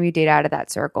it's time you date out of that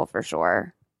circle for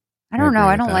sure. I don't know.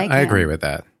 I don't like him. I agree with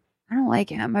that. I don't like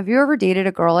him. Have you ever dated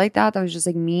a girl like that was just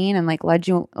like mean and like led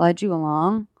you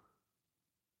along?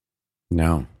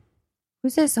 No.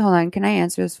 Who's this? Hold on. Can I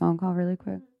answer this phone call really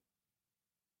quick?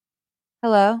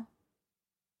 Hello?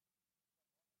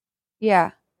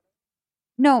 Yeah.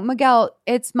 No, Miguel,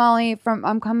 it's Molly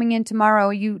I'm coming in tomorrow.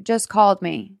 You just called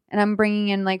me and I'm bringing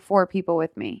in like 4 people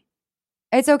with me.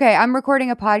 It's okay. I'm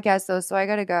recording a podcast though, so I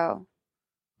got to go.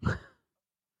 All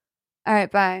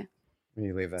right. Bye.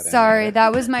 You leave that Sorry. in.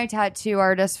 That was my tattoo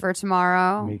artist for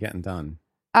tomorrow. When are you getting done?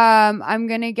 I'm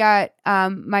gonna get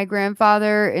my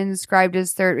grandfather inscribed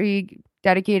he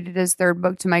dedicated his 3rd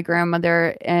book to my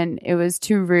grandmother, and it was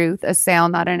to Ruth, a sail,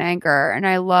 not an anchor. And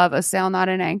I love a sail, not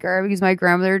an anchor, because my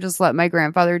grandmother just let my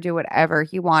grandfather do whatever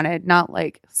he wanted, not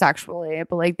like sexually,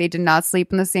 but like they did not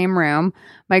sleep in the same room.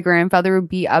 My grandfather would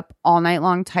be up all night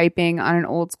long typing on an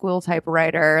old school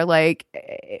typewriter. Like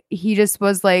he just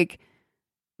was like,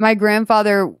 my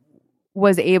grandfather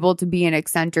was able to be an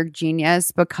eccentric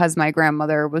genius because my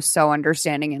grandmother was so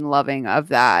understanding and loving of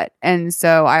that. And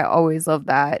so I always love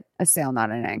that. A sail, not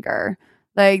an anchor.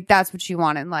 Like that's what you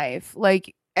want in life.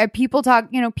 Like people talk,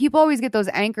 people always get those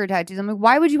anchor tattoos. I'm like,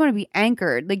 why would you want to be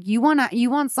anchored? Like you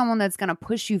want someone that's going to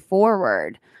push you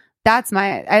forward.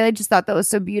 I just thought that was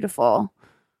so beautiful.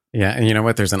 Yeah. And you know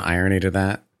what? There's an irony to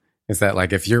that. is that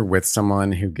like if you're with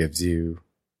someone who gives you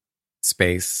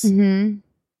space,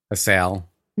 a sale,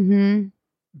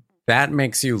 that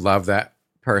makes you love that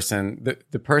person.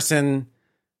 The person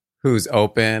who's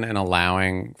open and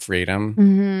allowing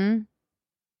freedom,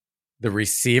 the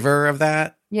receiver of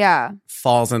that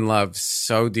falls in love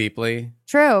so deeply.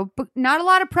 True. But not a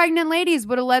lot of pregnant ladies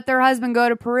would have let their husband go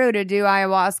to Peru to do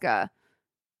ayahuasca.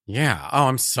 Yeah. Oh,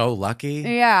 I'm so lucky.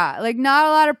 Yeah. Like not a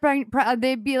lot of pregnant,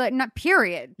 they'd be like, not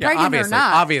period. Yeah, pregnant obviously, or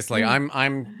not. Obviously,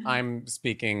 I'm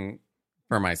speaking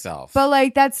for myself. But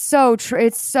like that's so true.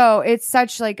 It's so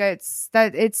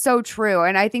true.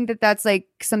 And I think that that's like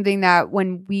something that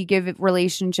when we give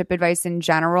relationship advice in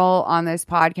general on this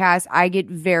podcast, I get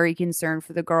very concerned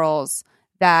for the girls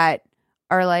that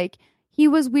are like, he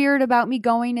was weird about me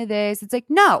going to this. It's like,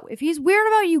 no, if he's weird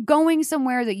about you going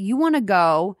somewhere that you want to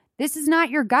go, this is not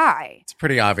your guy. It's a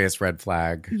pretty obvious red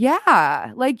flag.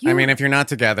 Yeah. Like I mean, if you're not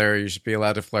together, you should be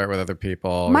allowed to flirt with other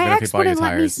people. My ex wouldn't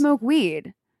let me smoke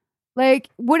weed. Like,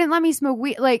 wouldn't let me smoke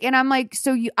weed. Like, and I'm like,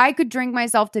 so I could drink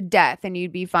myself to death and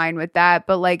you'd be fine with that.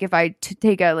 But like, if I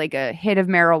take a hit of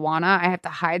marijuana, I have to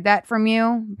hide that from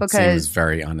you because it seems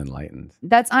very unenlightened.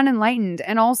 That's unenlightened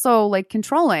and also like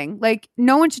controlling. Like,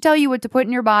 no one should tell you what to put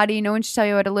in your body. No one should tell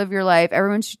you how to live your life.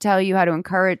 Everyone should tell you how to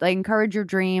encourage your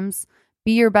dreams.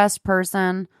 Be your best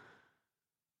person.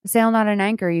 Sail not an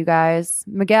anchor, you guys.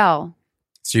 Miguel.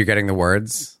 So you're getting the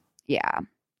words? Yeah.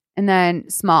 And then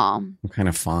small. What kind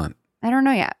of font? I don't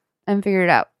know yet. I haven't figured it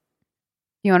out.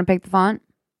 You want to pick the font?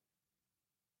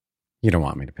 You don't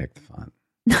want me to pick the font.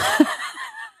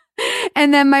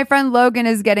 And then my friend Logan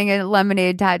is getting a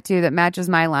lemonade tattoo that matches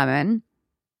my lemon.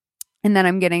 And then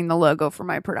I'm getting the logo for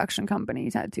my production company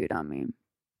tattooed on me.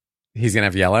 He's going to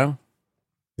have yellow?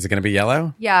 Is it going to be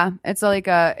yellow? Yeah.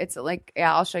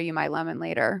 I'll show you my lemon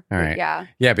later. All right. Yeah.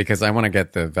 Yeah, because I want to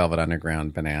get the Velvet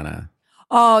Underground banana.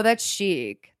 Oh, that's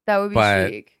chic. That would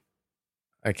be chic.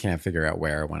 I can't figure out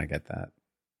where I want to get that.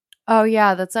 Oh,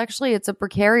 yeah. It's a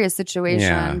precarious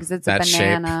situation because it's a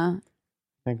banana. Shape.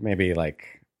 I think maybe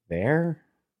like there.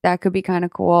 That could be kind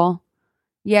of cool.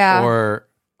 Yeah. Or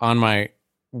on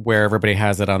where everybody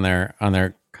has it on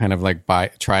their kind of like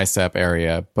tricep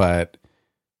area. But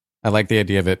I like the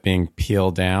idea of it being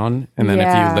peeled down. And then if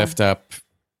you lift up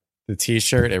the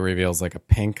t-shirt, it reveals like a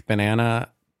pink banana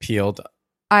peeled.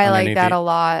 I like that a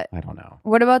lot. I don't know.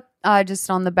 What about just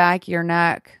on the back of your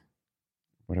neck?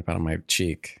 What about on my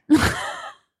cheek?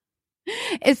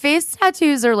 If face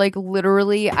tattoos are like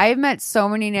literally, I've met so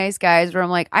many nice guys where I'm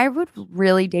like, I would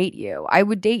really date you. I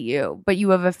would date you, but you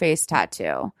have a face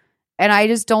tattoo. And I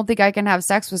just don't think I can have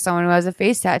sex with someone who has a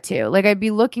face tattoo. Like I'd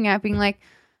be looking at being like,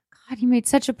 God, you made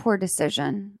such a poor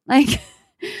decision. Like,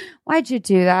 why'd you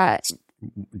do that?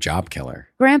 Job killer.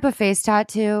 Grandpa face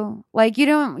tattoo. Like you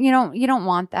don't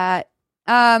want that.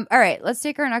 All right, let's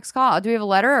take our next call. Do we have a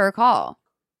letter or a call?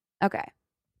 Okay.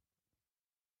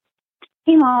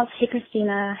 Hey Malls, hey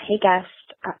Christina, hey guest,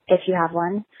 if you have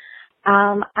one.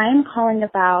 I'm calling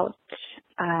about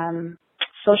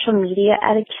social media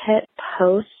etiquette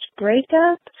post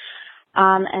breakup.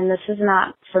 And this is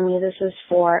not for me, this is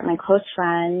for my close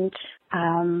friend.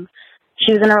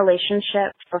 She was in a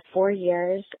relationship for 4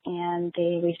 years and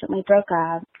they recently broke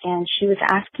up, and she was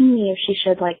asking me if she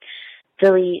should like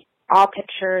delete all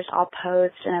pictures, all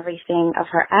posts and everything of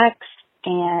her ex.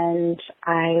 And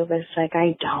I was like,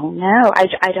 I don't know.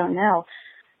 I don't know.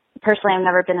 Personally, I've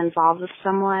never been involved with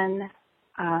someone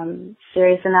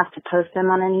serious enough to post them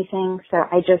on anything. So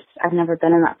I've never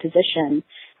been in that position.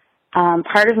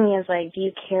 Part of me is like, do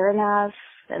you care enough?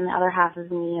 And the other half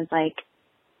of me is like,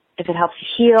 if it helps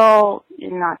you heal,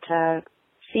 not to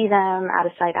see them, out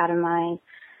of sight, out of mind.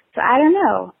 So I don't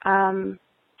know.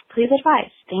 Please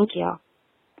advise. Thank you.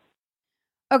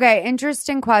 Okay,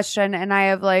 interesting question. And I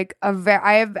have I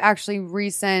have actually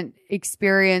recent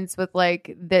experience with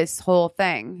like this whole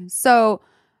thing. So,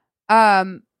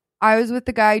 I was with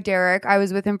the guy, Derek. I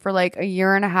was with him for like a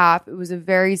year and a half. It was a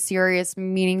very serious,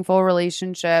 meaningful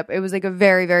relationship. It was like a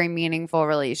very, very meaningful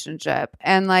relationship.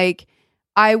 And like,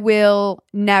 I will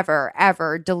never,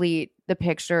 ever delete the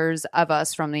pictures of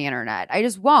us from the internet. I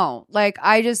just won't. Like,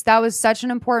 that was such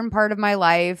an important part of my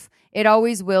life. It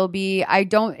always will be.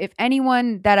 If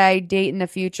anyone that I date in the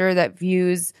future that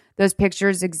views those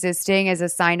pictures existing as a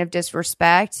sign of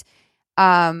disrespect,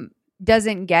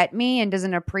 doesn't get me and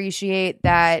doesn't appreciate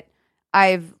that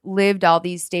I've lived all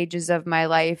these stages of my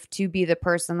life to be the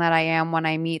person that I am when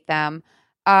I meet them.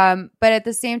 But at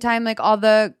the same time, like all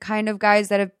the kind of guys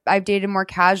that I've dated more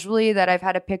casually that I've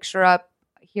had a picture up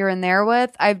here and there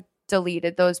with, I've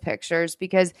deleted those pictures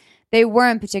because they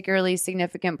weren't particularly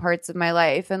significant parts of my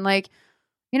life. And like,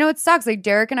 You know, it sucks. Like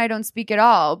Derek and I don't speak at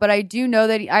all, but I do know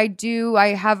that I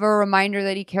have a reminder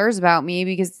that he cares about me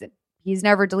because he's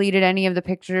never deleted any of the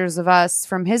pictures of us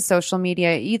from his social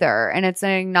media either. And it's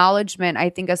an acknowledgement, I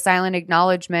think a silent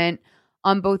acknowledgement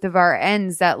on both of our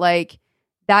ends that like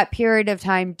that period of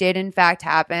time did in fact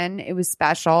happen. It was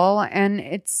special and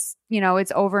it's, you know,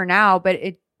 it's over now, but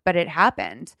it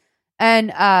happened. And,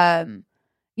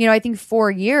 you know, I think 4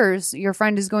 years, your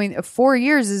friend is going, 4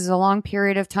 years is a long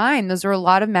period of time. Those are a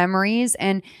lot of memories.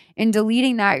 And in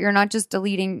deleting that, you're not just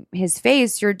deleting his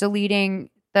face, you're deleting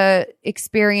the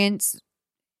experience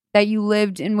that you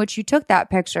lived in which you took that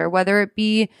picture, whether it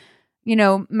be, you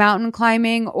know, mountain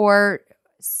climbing or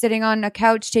sitting on a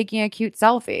couch taking a cute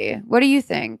selfie. What do you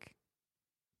think?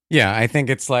 Yeah, I think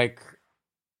it's like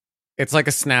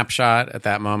a snapshot at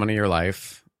that moment of your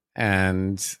life.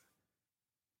 And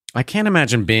I can't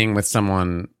imagine being with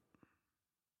someone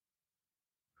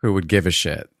who would give a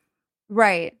shit.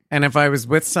 Right. And if I was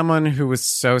with someone who was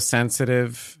so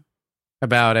sensitive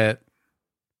about it,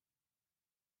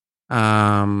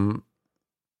 I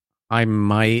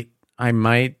might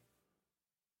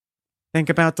think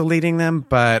about deleting them,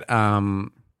 but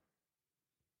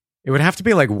it would have to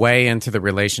be like way into the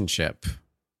relationship.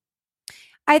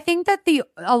 I think that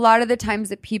a lot of the times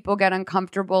that people get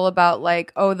uncomfortable about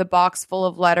like, oh, the box full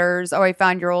of letters. Oh, I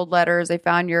found your old letters. I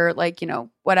found your like, you know,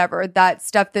 whatever, that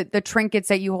stuff, that the trinkets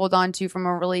that you hold on to from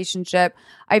a relationship.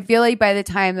 I feel like by the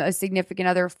time a significant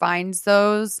other finds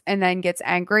those and then gets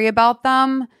angry about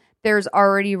them, there's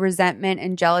already resentment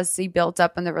and jealousy built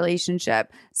up in the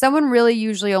relationship. Someone really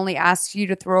usually only asks you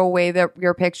to throw away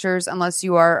your pictures unless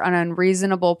you are an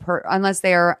unreasonable unless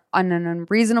they are an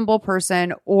unreasonable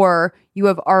person, or you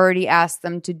have already asked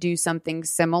them to do something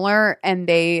similar and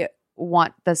they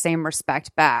want the same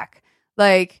respect back.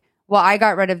 Like, well, I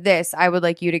got rid of this. I would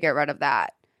like you to get rid of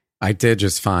that. I did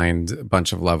just find a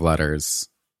bunch of love letters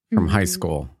from high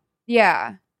school.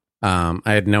 Yeah. I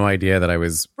had no idea that I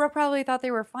was. Bro probably thought they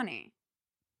were funny.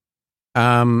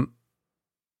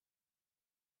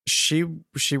 She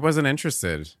wasn't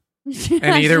interested,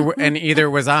 and either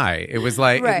was I. It was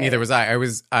like Right. Neither was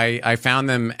I. I found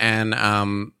them and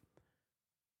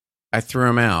I threw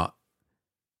them out.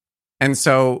 And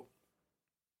so,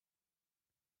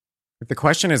 if the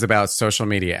question is about social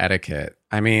media etiquette,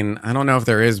 I mean, I don't know if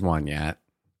there is one yet.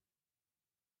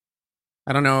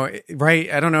 I don't know,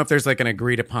 right? I don't know if there's like an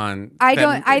agreed upon. I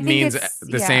think means it's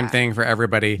the same thing for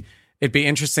everybody. It'd be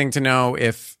interesting to know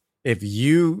if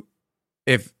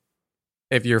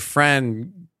your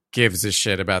friend gives a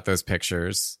shit about those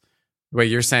pictures. But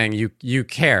you're saying you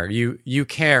care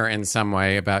in some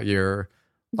way about your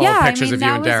pictures of you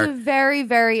and Derek. That was a very,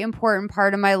 very important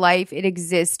part of my life. It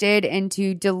existed, and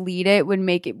to delete it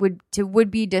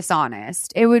would be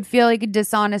dishonest. It would feel like a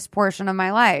dishonest portion of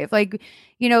my life. Like,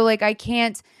 you know, like I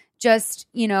can't just,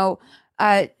 you know,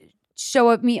 show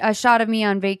up a shot of me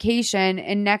on vacation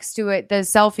and next to it the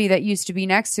selfie that used to be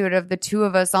next to it of the two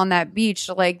of us on that beach.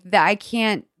 Like that, I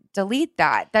can't delete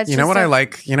that. That's you know what I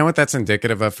like. You know what that's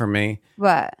indicative of for me.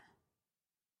 What?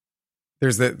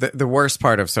 There's the worst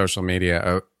part of social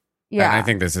media. Yeah. And I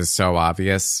think this is so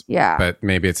obvious. Yeah. But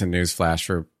maybe it's a newsflash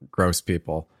for gross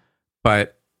people.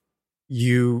 But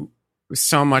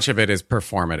so much of it is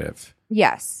performative.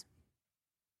 Yes.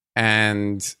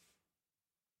 And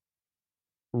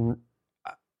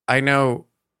I know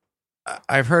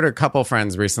I've heard a couple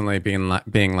friends recently being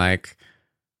like,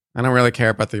 I don't really care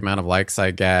about the amount of likes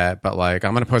I get, but like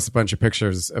I'm going to post a bunch of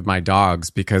pictures of my dogs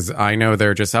because I know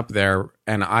they're just up there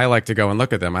and I like to go and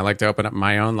look at them. I like to open up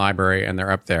my own library and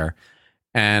they're up there.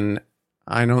 And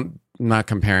I'm not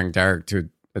comparing Derek to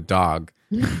a dog,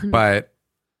 but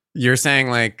you're saying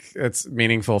like it's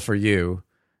meaningful for you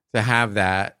to have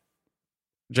that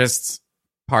just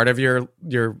part of your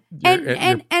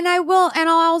and I'll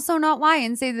also not lie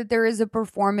and say that there is a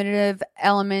performative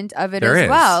element of it as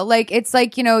well. Like it's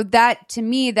like, you know, that to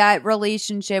me, that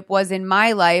relationship was in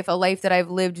my life, a life that I've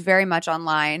lived very much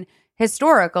online,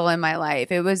 historical in my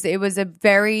life. It was a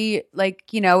very like,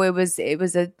 you know, it was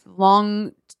a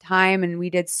long time and we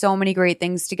did so many great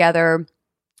things together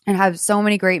and have so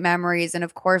many great memories. And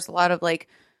of course, a lot of like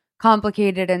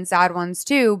complicated and sad ones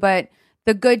too, but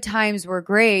the good times were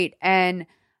great. And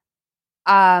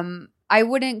I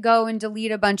wouldn't go and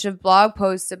delete a bunch of blog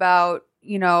posts about,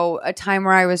 you know, a time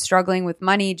where I was struggling with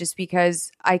money just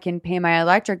because I can pay my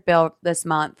electric bill this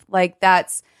month. Like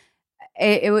that's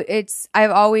it's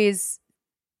I've always,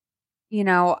 you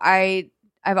know, I've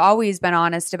always been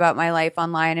honest about my life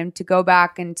online, and to go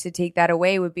back and to take that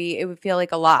away it would feel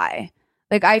like a lie.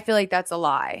 Like I feel like that's a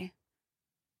lie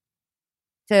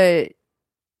to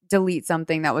delete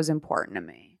something that was important to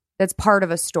me. that's part of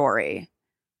a story.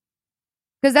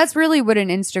 Because that's really what an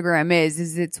Instagram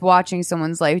is it's watching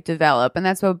someone's life develop. And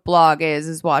that's what blog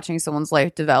is watching someone's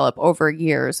life develop over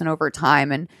years and over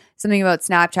time. And something about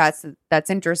Snapchat that's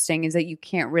interesting is that you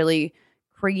can't really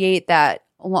create that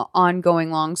ongoing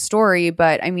long story.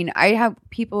 But I mean, I have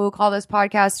people who call this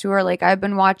podcast who are like, I've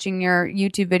been watching your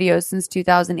YouTube videos since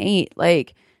 2008.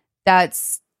 Like,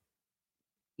 that's,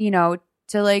 you know,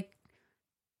 to like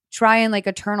try and like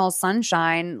eternal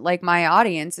sunshine, like my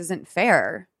audience isn't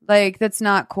fair. Like, that's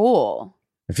not cool.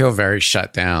 I feel very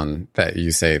shut down that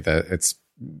you say that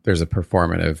there's a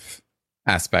performative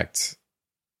aspect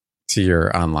to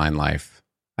your online life.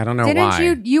 I don't know why.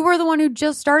 Didn't you were the one who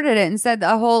just started it and said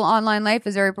the whole online life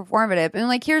is very performative. And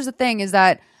like, here's the thing is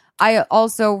that I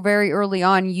also very early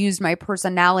on used my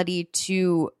personality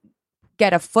to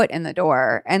get a foot in the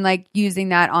door and like using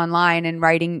that online and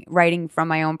writing from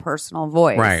my own personal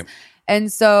voice. Right.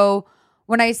 And so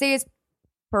when I say it's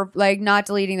like not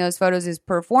deleting those photos is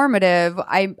performative,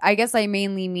 I guess I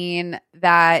mainly mean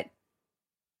that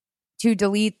to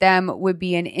delete them would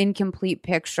be an incomplete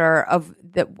picture of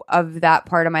that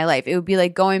part of my life. It would be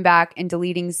like going back and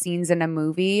deleting scenes in a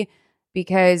movie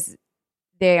because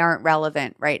they aren't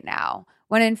relevant right now.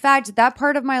 When in fact, that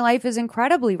part of my life is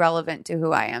incredibly relevant to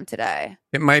who I am today.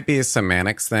 It might be a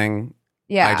semantics thing.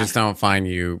 Yeah. I just don't find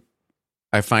you,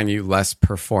 I find you less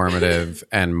performative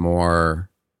and more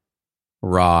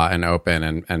raw and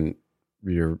open, and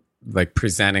you're like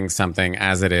presenting something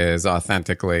as it is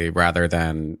authentically rather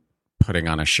than putting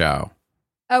on a show.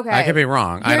 Okay. I could be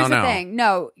wrong. I don't know. Here's the thing.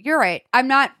 No, you're right. I'm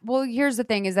not. Well, here's the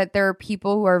thing is that there are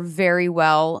people who are very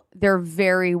well,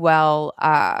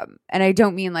 and I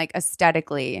don't mean like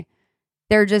aesthetically.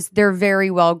 They're very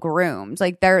well groomed.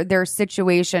 Like their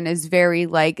situation is very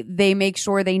like they make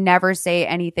sure they never say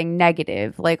anything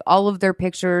negative. Like all of their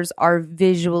pictures are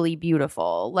visually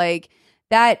beautiful. Like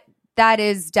that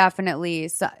is definitely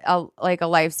like a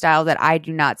lifestyle that I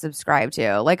do not subscribe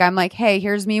to. Like I'm like, hey,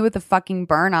 here's me with a fucking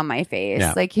burn on my face.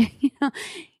 Yeah. Like, you know,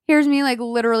 here's me like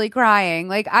literally crying.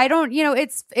 Like I don't, you know,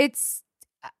 it's,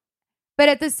 but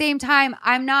at the same time,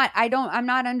 I'm not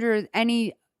under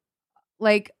any,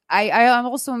 like I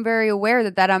also am very aware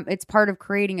that it's part of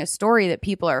creating a story that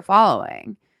people are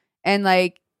following. And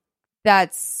like,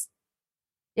 that's,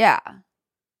 yeah.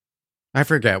 I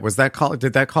forget. Was that call?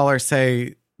 Did that caller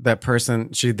say that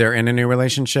person? They're in a new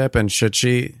relationship, and should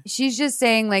she? She's just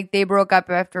saying like they broke up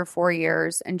after 4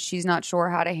 years, and she's not sure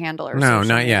how to handle her. No,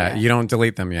 not yet. You don't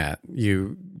delete them yet.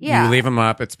 You leave them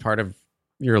up. It's part of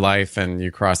your life, and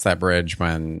you cross that bridge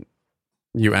when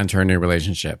you enter a new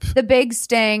relationship. The big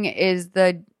sting is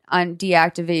the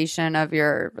deactivation of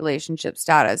your relationship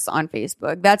status on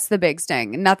Facebook. That's the big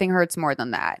sting. Nothing hurts more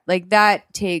than that. Like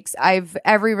that takes.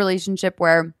 Every relationship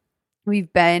where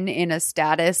we've been in a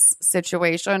status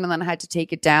situation and then had to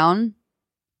take it down,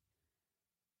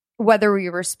 whether we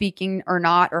were speaking or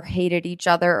not, or hated each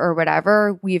other or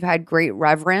whatever, we've had great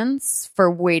reverence for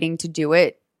waiting to do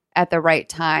it at the right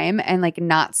time and like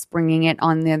not springing it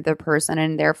on the other person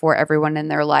and therefore everyone in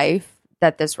their life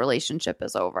that this relationship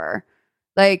is over.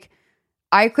 Like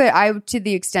to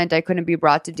the extent I couldn't be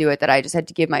brought to do it, that I just had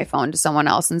to give my phone to someone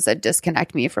else and said,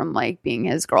 disconnect me from like being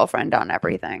his girlfriend on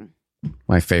everything.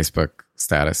 My Facebook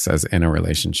status says in a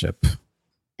relationship.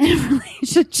 In a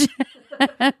relationship.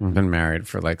 I've been married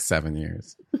for like 7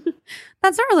 years.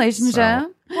 That's a relationship.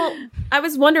 So. Well, I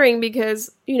was wondering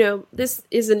because, you know, this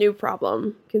is a new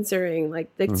problem considering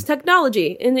like the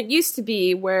technology. And it used to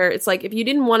be where it's like if you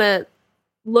didn't want to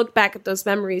look back at those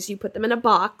memories, you put them in a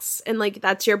box and like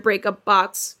that's your breakup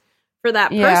box for that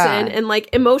person. And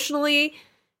like emotionally...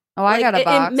 Oh, I got a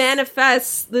box. It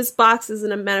manifests, this box is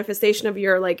a manifestation of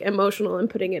your like emotional and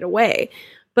putting it away.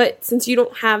 But since you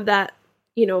don't have that,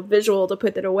 you know, visual to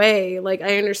put it away, like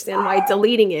I understand why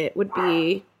deleting it would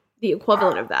be the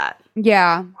equivalent of that.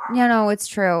 Yeah. Yeah, no, it's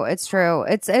true. It's true.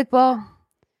 Well,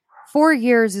 4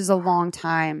 years is a long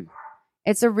time.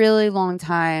 It's a really long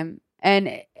time.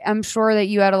 And I'm sure that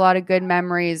you had a lot of good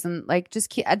memories and like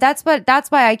just that's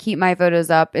why I keep my photos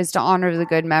up, is to honor the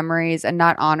good memories and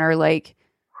not honor like,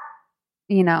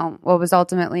 you know, what was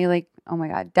ultimately like, oh my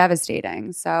God,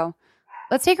 devastating. So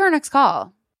let's take our next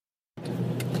call.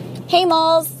 Hey,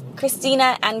 Malls,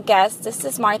 Christina, and guests. This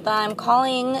is Martha. I'm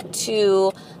calling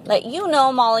to let you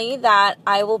know, Molly, that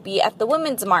I will be at the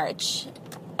Women's March.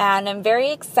 And I'm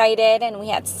very excited, and we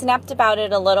had snapped about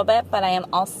it a little bit, but I am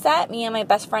all set. Me and my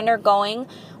best friend are going.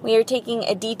 We are taking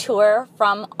a detour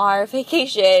from our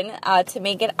vacation to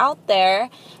make it out there.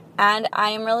 And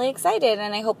I am really excited,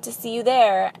 and I hope to see you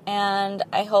there. And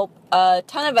I hope a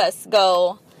ton of us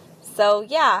go. So,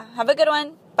 yeah, have a good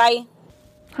one. Bye.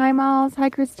 Hi, Malls. Hi,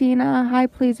 Christina. Hi,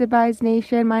 Please Advise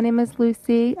Nation. My name is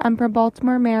Lucy. I'm from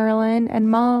Baltimore, Maryland. And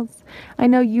Malls, I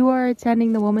know you are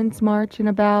attending the Women's March in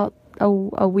about a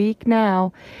week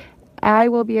now. I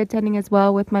will be attending as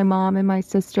well with my mom and my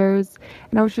sisters.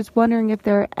 And I was just wondering if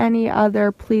there are any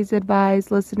other Please Advise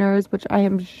listeners, which I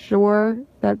am sure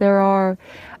that there are,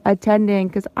 attending,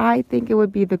 because I think it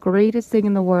would be the greatest thing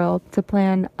in the world to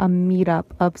plan a meetup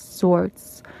of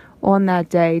sorts on that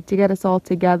day to get us all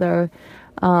together.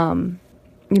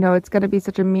 It's going to be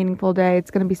such a meaningful day. It's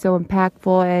going to be so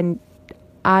impactful, and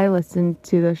I listen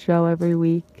to the show every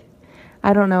week.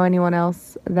 I don't know anyone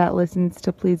else that listens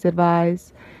to Please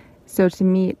Advise. So to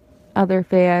meet other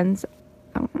fans,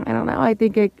 I don't know. I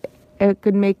think it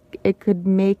could make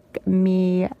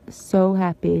me so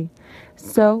happy.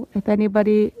 So if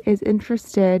anybody is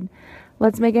interested,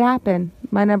 let's make it happen.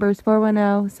 My number is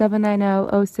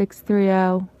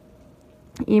 410-790-0630.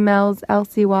 Emails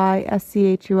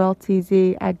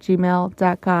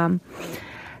lcyschultz@gmail.com.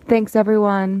 Thanks,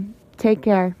 everyone. Take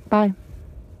care. Bye.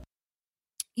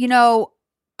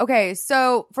 Okay,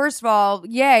 so first of all,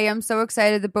 yay, I'm so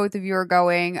excited that both of you are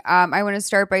going. I want to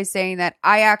start by saying that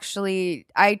I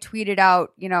tweeted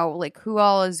out, who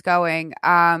all is going,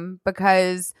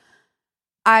 because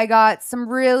I got some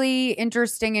really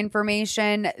interesting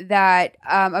information that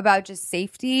about just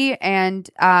safety and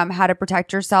how to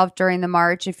protect yourself during the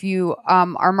march. If you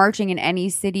are marching in any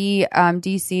city,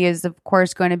 DC is, of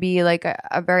course, going to be like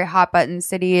a very hot button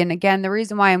city. And again, the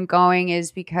reason why I'm going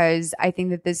is because I think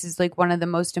that this is like one of the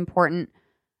most important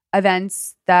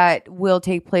events that will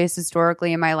take place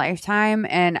historically in my lifetime.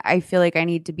 And I feel like I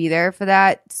need to be there for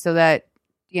that so that,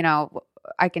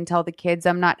 I can tell the kids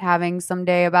I'm not having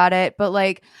someday about it. But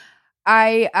like,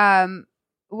 I'm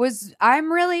not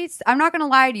going to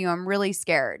lie to you. I'm really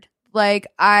scared. Like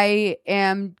I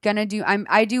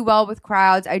do well with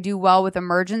crowds. I do well with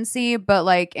emergency, but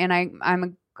like, and I'm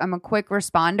a quick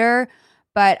responder,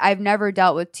 but I've never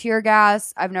dealt with tear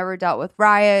gas. I've never dealt with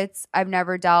riots. I've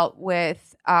never dealt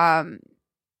with,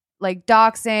 like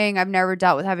doxing. I've never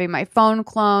dealt with having my phone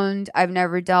cloned. I've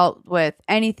never dealt with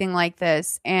anything like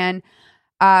this. And,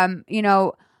 I'm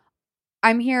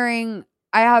hearing,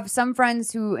 I have some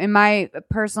friends who, in my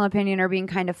personal opinion, are being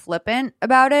kind of flippant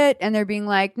about it. And they're being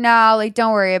like, no, like,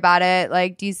 don't worry about it.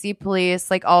 Like DC police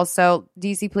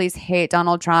hate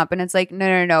Donald Trump. And it's like,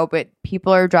 no. But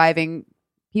people are coming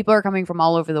from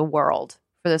all over the world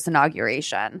for this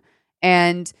inauguration.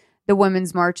 And the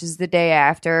Women's March is the day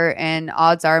after. And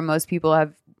odds are most people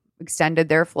have extended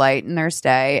their flight and their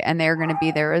stay, and they're going to be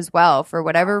there as well for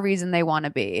whatever reason they want to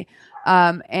be.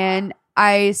 And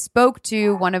I spoke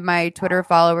to one of my Twitter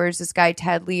followers, this guy,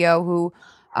 Ted Leo, who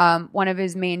one of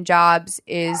his main jobs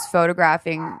is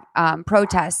photographing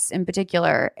protests in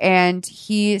particular. And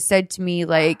he said to me,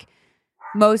 like,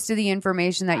 most of the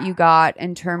information that you got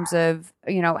in terms of,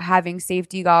 having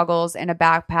safety goggles in a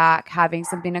backpack, having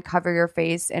something to cover your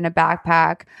face in a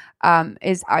backpack,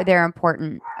 they're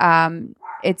important.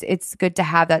 It's good to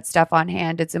have that stuff on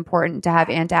hand. It's important to have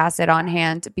antacid on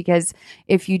hand because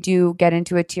if you do get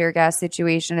into a tear gas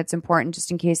situation, it's important,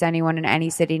 just in case anyone in any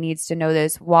city needs to know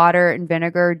this. Water and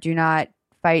vinegar do not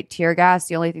fight tear gas.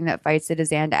 The only thing that fights it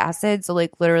is antacid. So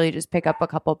like literally just pick up a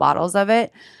couple bottles of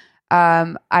it.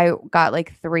 I got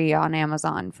like 3 on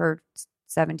Amazon for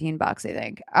 $17, I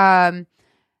think.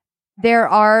 There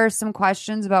are some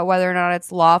questions about whether or not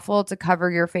it's lawful to cover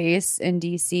your face in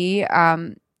DC.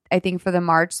 I think for the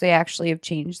march, they actually have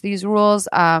changed these rules.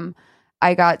 I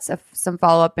got some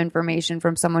follow-up information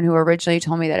from someone who originally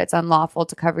told me that it's unlawful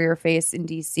to cover your face in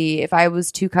DC. If I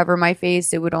was to cover my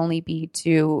face, it would only be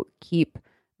to keep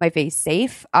my face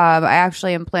safe. I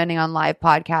actually am planning on live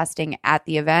podcasting at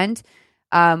the event,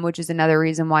 which is another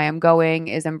reason why I'm going,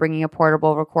 is I'm bringing a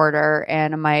portable recorder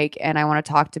and a mic, and I want to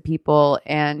talk to people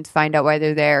and find out why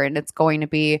they're there. And it's going to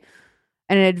be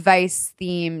an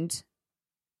advice-themed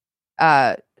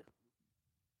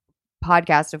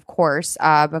podcast, of course,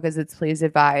 because it's Please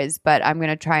Advise, but I'm going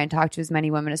to try and talk to as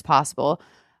many women as possible.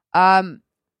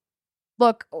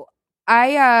 Look,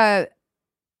 I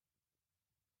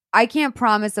can't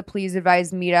promise a Please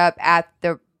Advise meetup at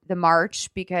the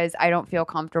march because I don't feel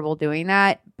comfortable doing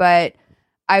that, but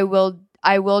I will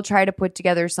try to put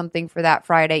together something for that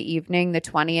Friday evening, the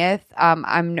 20th.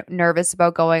 I'm nervous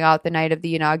about going out the night of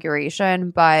the inauguration,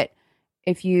 but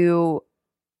if you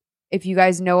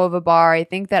guys know of a bar, I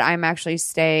think that I'm actually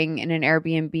staying in an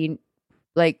Airbnb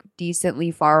like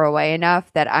decently far away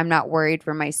enough that I'm not worried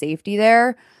for my safety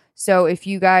there. So if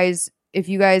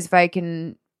I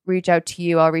can reach out to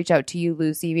you, I'll reach out to you,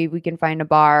 Lucy. Maybe we can find a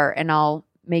bar and I'll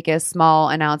make a small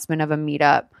announcement of a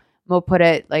meetup We'll put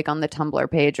it like on the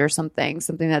Tumblr page or something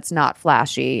that's not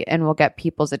flashy, and we'll get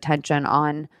people's attention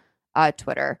on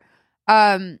Twitter.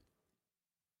 Yeah,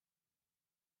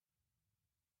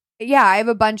 I have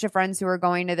a bunch of friends who are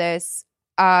going to this.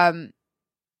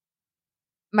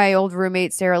 My old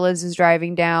roommate, Sarah Liz, is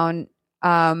driving down.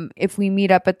 If we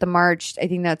meet up at the march, I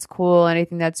think that's cool and I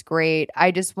think that's great.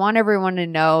 I just want everyone to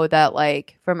know that,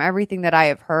 like, from everything that I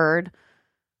have heard,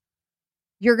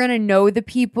 you're going to know the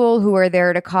people who are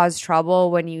there to cause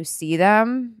trouble when you see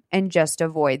them and just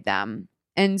avoid them.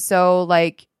 And so,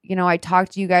 like, you know, I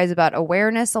talked to you guys about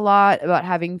awareness a lot, about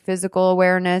having physical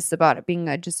awareness, about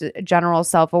being just a general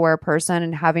self-aware person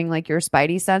and having like your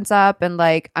spidey sense up. And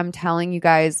like, I'm telling you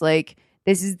guys, like,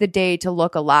 this is the day to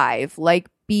look alive. Like,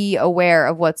 be aware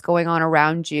of what's going on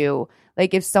around you.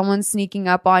 Like, if someone's sneaking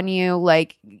up on you,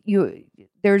 like,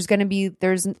 there's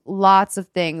lots of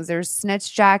things. There's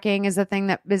snitch jacking is a thing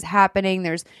that is happening.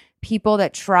 There's people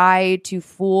that try to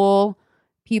fool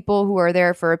people who are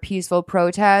there for a peaceful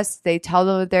protest. They tell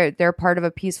them that they're part of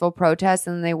a peaceful protest,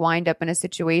 and then they wind up in a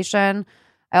situation.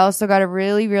 I also got a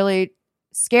really, really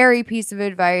scary piece of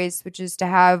advice, which is to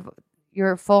have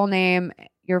your full name,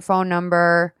 your phone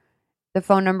number, the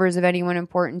phone numbers of anyone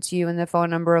important to you, and the phone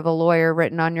number of a lawyer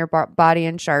written on your body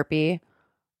in Sharpie.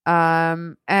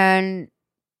 And,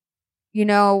 you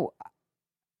know,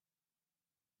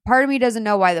 part of me doesn't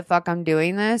know why the fuck I'm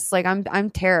doing this. Like, I'm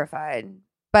terrified.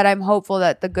 But I'm hopeful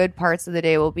that the good parts of the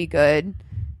day will be good,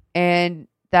 and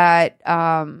that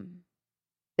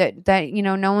that you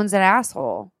know, no one's an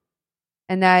asshole,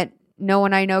 and that no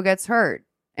one I know gets hurt.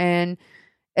 And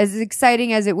as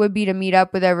exciting as it would be to meet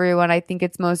up with everyone, I think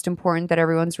it's most important that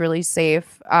everyone's really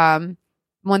safe.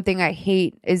 One thing I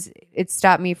hate is it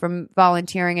stopped me from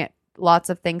volunteering at lots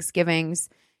of Thanksgivings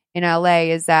in LA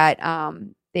is that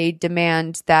they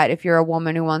demand that if you're a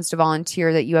woman who wants to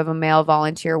volunteer, that you have a male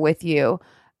volunteer with you.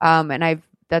 And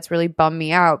that's really bummed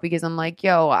me out, because I'm like,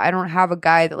 yo, I don't have a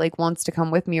guy that like wants to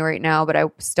come with me right now, but I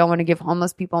still want to give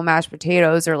homeless people mashed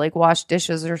potatoes or like wash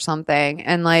dishes or something.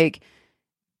 And like,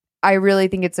 I really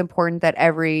think it's important that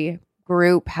every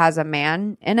group has a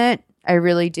man in it. I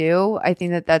really do. I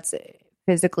think that that's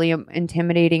physically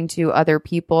intimidating to other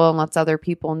people, and lets other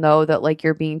people know that like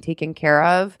you're being taken care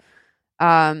of.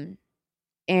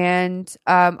 And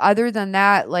other than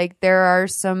that, like, there are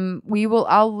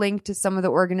I'll link to some of the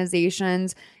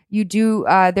organizations.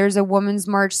 There's a Women's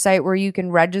March site where you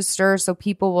can register, so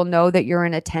people will know that you're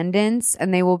in attendance,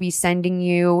 and they will be sending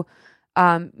you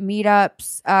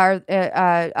meetups,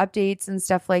 updates and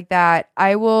stuff like that.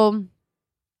 I will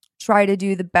try to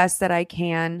do the best that I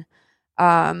can.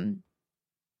 I'll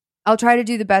try to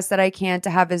do the best that I can to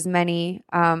have as many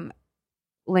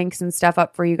links and stuff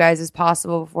up for you guys as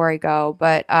possible before I go.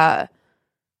 But I'm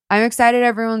excited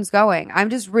everyone's going. I'm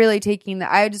just really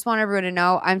I just want everyone to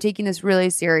know I'm taking this really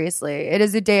seriously. It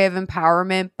is a day of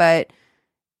empowerment, but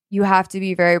you have to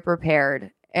be very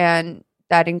prepared. And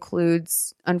that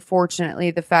includes,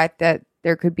 unfortunately, the fact that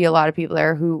there could be a lot of people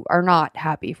there who are not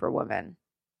happy for women.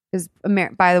 Because,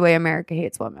 by the way, America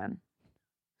hates women.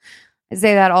 I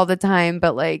say that all the time,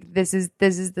 but like, this is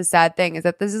the sad thing, is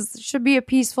that should be a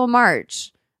peaceful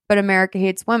march, but America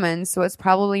hates women, so it's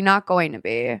probably not going to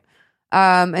be.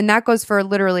 And that goes for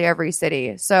literally every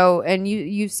city. So, and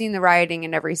you've seen the rioting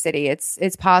in every city.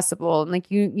 It's possible. And like,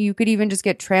 you could even just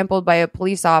get trampled by a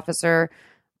police officer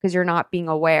because you're not being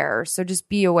aware. So just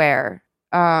be aware.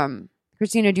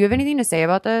 Christina, do you have anything to say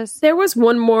about this? There was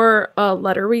one more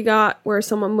letter we got where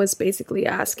someone was basically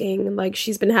asking, like,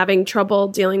 she's been having trouble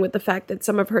dealing with the fact that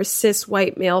some of her cis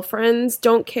white male friends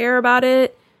don't care about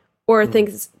it, or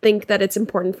think that it's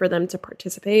important for them to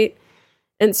participate.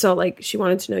 And so, like, she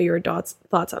wanted to know your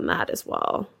thoughts on that as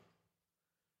well.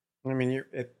 I mean,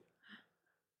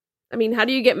 how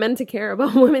do you get men to care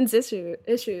about women's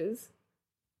issues?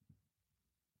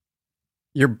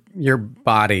 Your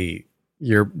body,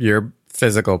 your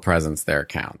physical presence there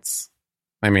counts.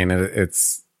 I mean,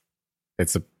 it's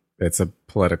a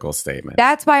political statement.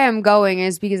 That's why I'm going,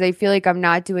 is because I feel like I'm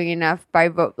not doing enough by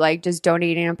just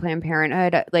donating to Planned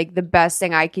Parenthood. Like, the best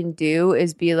thing I can do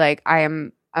is be like,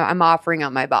 I'm offering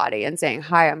up my body and saying,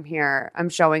 hi, I'm here, I'm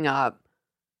showing up.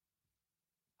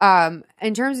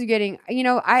 In terms of getting,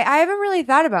 I haven't really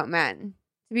thought about men,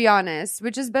 to be honest,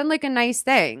 which has been like a nice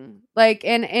thing. Like,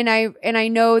 and I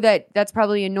know that that's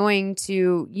probably annoying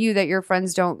to you that your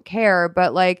friends don't care,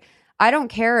 but like, I don't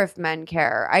care if men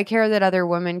care. I care that other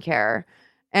women care.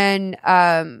 And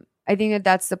I think that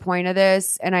that's the point of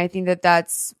this. And I think that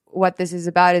that's what this is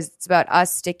about, is it's about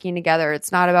us sticking together.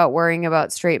 It's not about worrying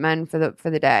about straight men for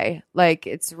the day. Like,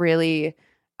 it's really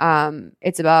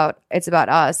It's about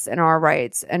us and our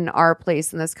rights and our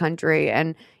place in this country.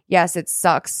 And yes, it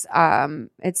sucks.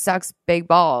 It sucks big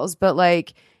balls. But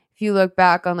like, if you look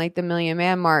back on like the Million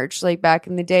Man March, like back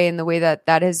in the day, and the way that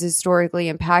has historically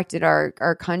impacted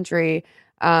our country,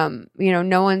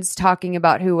 no one's talking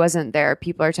about who wasn't there.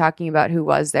 People are talking about who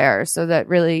was there. So that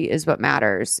really is what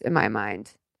matters in my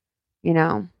mind.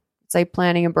 It's like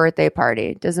planning a birthday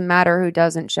party. Doesn't matter who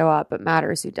doesn't show up, it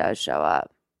matters who does show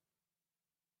up.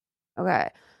 Okay.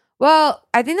 Well,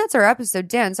 I think that's our episode.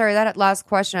 Dan, sorry, that last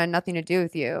question had nothing to do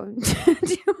with you.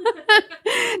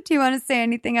 Do you want to say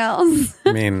anything else?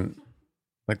 I mean,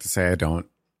 I'd like to say I don't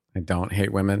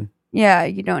hate women. Yeah,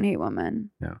 you don't hate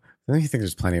women. No. I think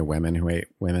there's plenty of women who hate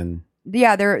women.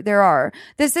 Yeah, there are.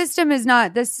 The system is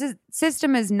not, that's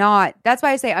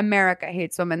why I say America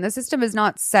hates women. The system is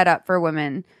not set up for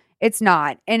women. It's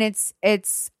not. And it's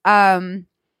quite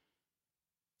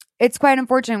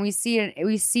unfortunate. We see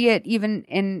it even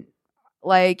in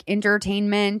like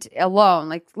entertainment alone.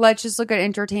 Like, let's just look at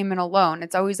entertainment alone.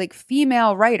 It's always like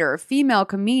female writer, female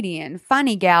comedian,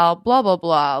 funny gal, blah, blah,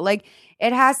 blah. Like,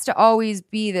 it has to always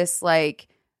be this like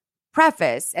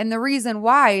preface. And the reason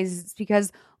why is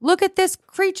because look at this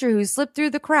creature who slipped through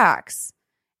the cracks.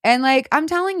 And like, I'm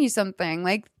telling you something,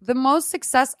 like the most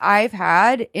success I've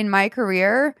had in my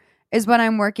career is when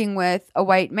I'm working with a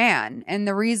white man. And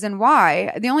the reason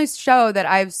why, the only show that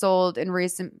I've sold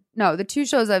the 2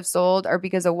 shows I've sold are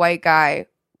because a white guy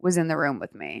was in the room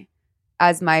with me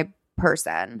as my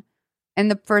person.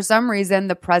 And for some reason,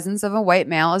 the presence of a white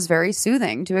male is very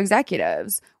soothing to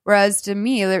executives. Whereas to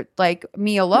me, like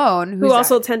me alone, who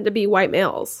also tend to be white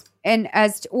males.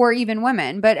 Or even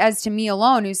women, but as to me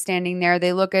alone, who's standing there,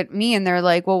 they look at me and they're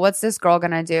like, well, what's this girl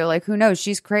gonna do? Like, who knows?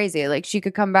 She's crazy. Like, she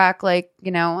could come back, like, I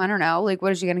don't know. Like,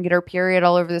 what is she gonna get her period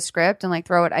all over the script and like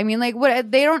throw it? I mean, like, what I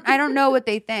don't know what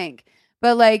they think,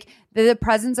 but like the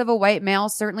presence of a white male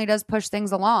certainly does push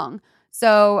things along.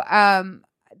 So,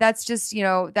 that's just,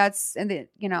 that's in the,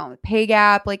 pay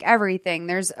gap, like everything.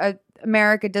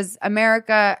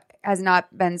 America has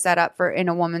not been set up for in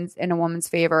a woman's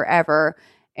favor ever.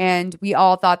 And we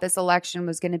all thought this election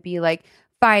was going to be like,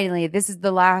 finally, this is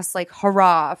the last like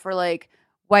hurrah for like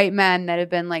white men that have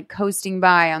been like coasting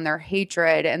by on their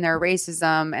hatred and their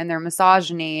racism and their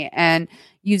misogyny and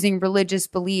using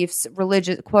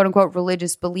quote unquote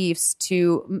religious beliefs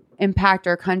to impact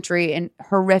our country in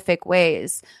horrific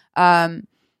ways.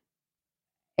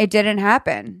 It didn't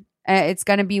happen. It's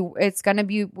gonna be.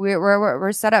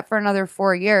 We're set up for another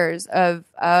 4 years of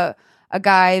a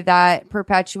guy that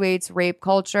perpetuates rape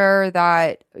culture,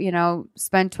 that,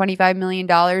 spent $25 million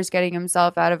getting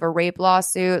himself out of a rape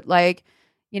lawsuit. Like,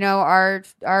 our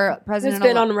president has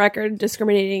been on record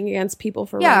discriminating against people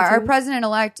for renting. Yeah, our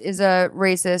president-elect is a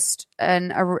racist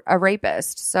and a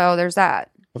rapist. So there's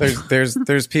that. Well,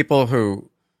 there's people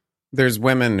there's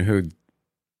women who,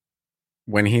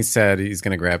 when he said he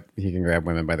can grab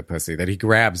women by the pussy, that he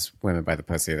grabs women by the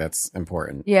pussy. That's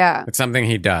important. Yeah. It's something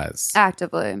he does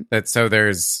actively. There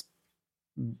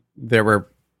were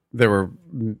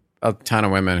a ton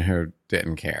of women who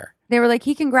didn't care. They were like,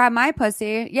 he can grab my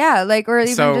pussy. Yeah. Like, or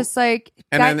even just like.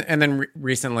 And then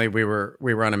recently we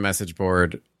were on a message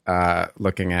board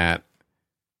looking at,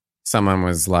 someone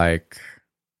was like,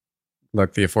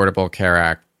 look, the Affordable Care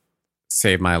Act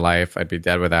saved my life. I'd be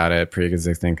dead without it.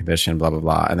 Pre-existing condition, blah, blah,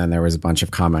 blah. And then there was a bunch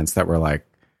of comments that were like,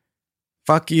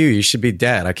 fuck you. You should be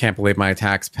dead. I can't believe my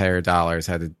taxpayer dollars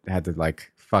had to like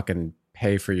fucking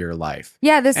pay for your life.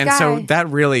 Yeah. And so that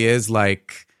really is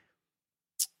like,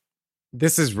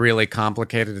 this is really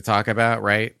complicated to talk about,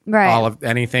 right? Right. All of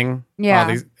anything.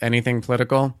 Yeah. Anything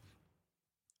political.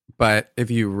 But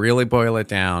if you really boil it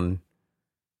down,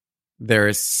 there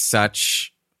is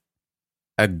such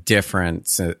a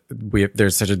difference.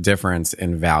 There's such a difference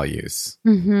in values,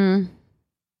 and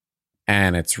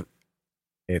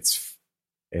it's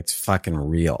fucking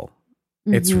real.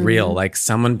 It's real. Like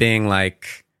someone being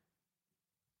like,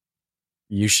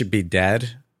 "You should be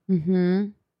dead."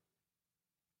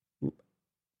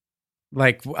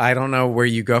 Like, I don't know where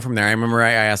you go from there. I remember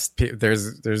I asked.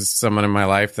 There's someone in my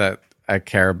life that I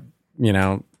care.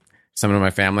 Someone in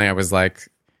my family. I was like,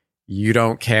 you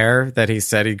don't care that he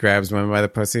said he grabs women by the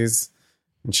pussies?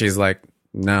 And she's like,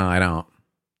 no, I don't.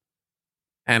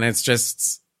 And it's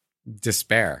just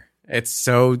despair. It's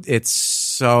so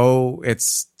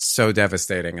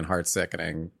devastating and heart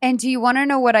sickening. And do you want to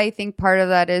know what I think part of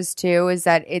that is too? Is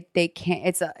that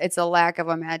it's a lack of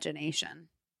imagination.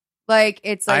 Like,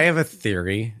 it's like, I have a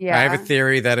theory. Yeah. I have a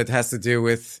theory that it has to do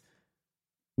with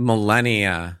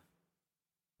millennia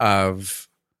of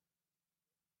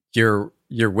you're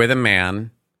with a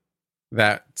man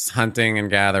that's hunting and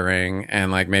gathering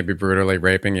and like maybe brutally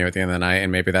raping you at the end of the night,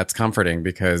 and maybe that's comforting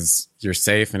because you're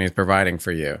safe and he's providing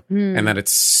for you. And that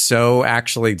it's so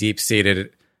actually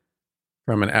deep-seated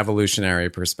from an evolutionary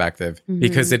perspective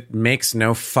because it makes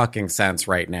no fucking sense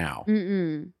right now.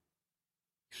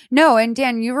 No, and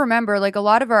Dan, you remember, like, a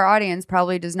lot of our audience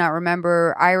probably does not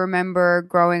remember. I remember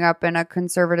growing up in a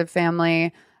conservative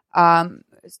family.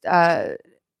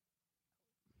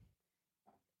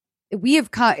 We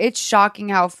have come, it's shocking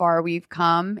how far we've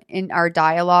come in our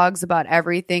dialogues about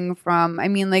everything from, I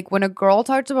mean, like, when a girl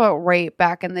talked about rape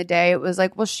back in the day, it was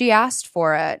like, well, she asked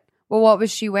for it. Well, what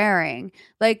was she wearing?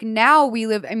 Like, now we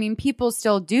live, I mean, people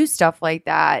still do stuff like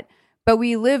that, but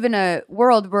we live in a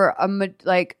world where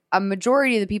a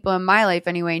majority of the people in my life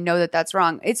anyway know that that's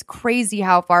wrong. It's crazy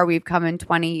how far we've come in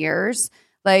 20 years.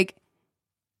 Like,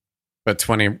 but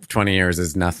 20 years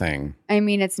is nothing. I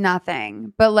mean, it's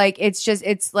nothing. But like,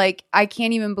 it's like, I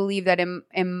can't even believe that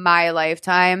in my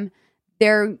lifetime,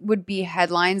 there would be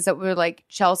headlines that were like,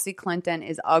 Chelsea Clinton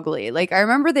is ugly. Like, I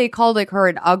remember they called like her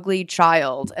an ugly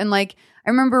child. And like, I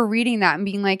remember reading that and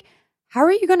being like, how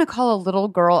are you going to call a little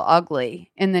girl ugly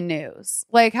in the news?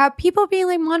 Like, how people being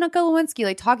like Monica Lewinsky,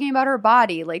 like talking about her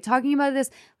body, like talking about this,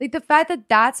 like the fact that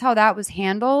that's how that was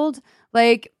handled.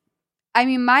 Like, I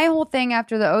mean, my whole thing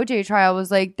after the OJ trial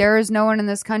was like, there is no one in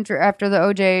this country, after the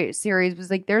OJ series was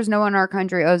like, there's no one in our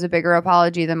country owes a bigger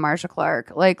apology than Marcia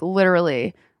Clark. Like,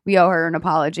 literally, we owe her an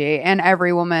apology. And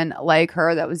every woman like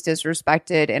her that was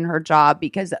disrespected in her job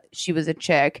because she was a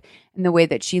chick and the way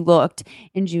that she looked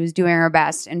and she was doing her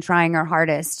best and trying her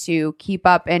hardest to keep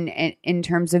up in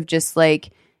terms of just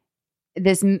like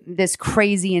this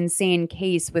crazy, insane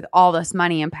case with all this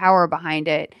money and power behind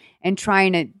it and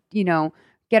trying to, you know,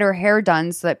 get her hair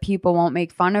done so that people won't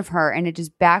make fun of her, and it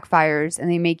just backfires and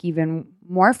they make even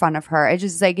more fun of her. It's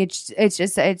just like it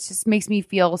just makes me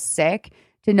feel sick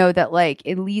to know that, like,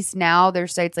 at least now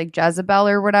there's sites like Jezebel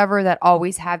or whatever that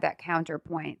always have that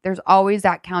counterpoint. There's always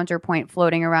that counterpoint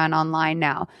floating around online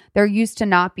now. There used to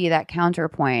not be that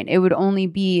counterpoint. It would only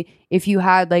be if you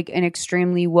had like an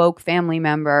extremely woke family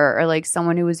member or like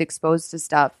someone who was exposed to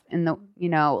stuff in the, you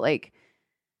know, like,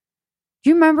 do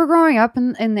you remember growing up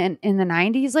in the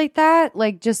 90s like that?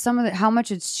 Like, just some of the, how much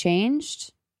it's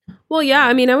changed? Well, yeah.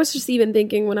 I mean, I was just even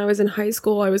thinking when I was in high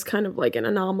school, I was kind of like an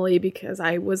anomaly because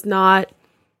I was not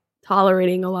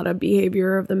tolerating a lot of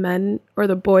behavior of the men or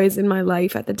the boys in my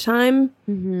life at the time,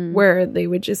 where they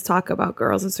would just talk about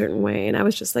girls a certain way. And I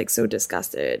was just like so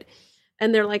disgusted.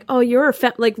 And they're like, oh, you're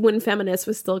a like when feminist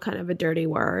was still kind of a dirty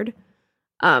word.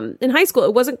 In high school,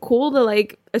 it wasn't cool to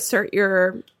like assert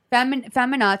your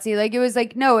feminazi. Like, it was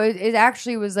like, no, it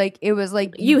actually was like, it was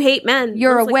like, you hate men,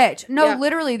 you're a like, witch. No, yeah.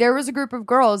 Literally, there was a group of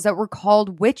girls that were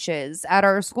called witches at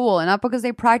our school, and not because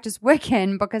they practiced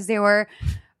Wiccan, because they were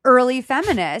early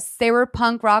feminists. They were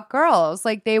punk rock girls.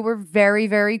 Like, they were very,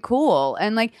 very cool.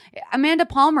 And like, Amanda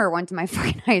Palmer went to my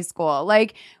fucking high school.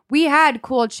 Like, we had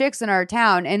cool chicks in our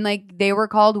town, and like, they were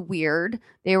called weird.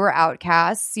 They were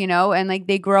outcasts, you know, and like,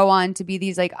 they grow on to be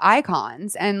these like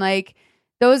icons. And like,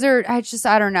 those are, I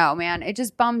don't know, man. It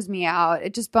just bums me out.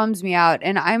 It just bums me out.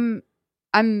 And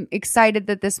I'm excited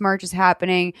that this march is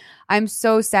happening. I'm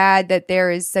so sad that there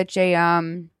is such a,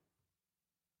 I'm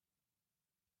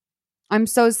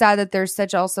so sad that there's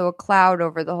such also a cloud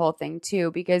over the whole thing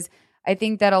too, because I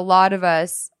think that a lot of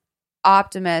us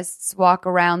optimists walk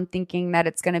around thinking that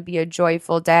it's going to be a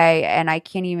joyful day. And I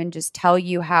can't even just tell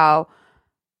you how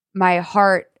my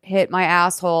heart hit my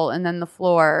asshole and then the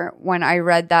floor when I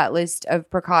read that list of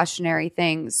precautionary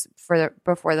things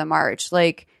before the march.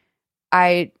 Like,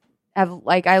 I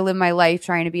live my life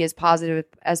trying to be as positive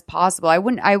as possible. I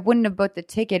wouldn't have bought the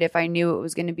ticket if I knew it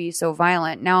was going to be so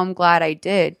violent. Now I'm glad I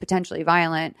did, potentially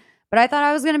violent. But I thought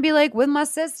I was going to be like with my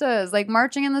sisters, like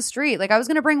marching in the street. Like, I was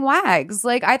going to bring wags.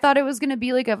 Like, I thought it was going to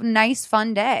be like a nice,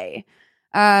 fun day.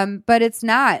 But it's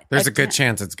not. There's a good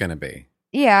chance it's going to be.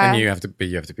 Yeah. And you have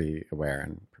to be aware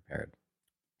and prepared.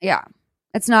 Yeah.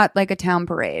 It's not like a town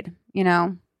parade, you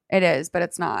know? It is, but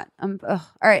it's not. All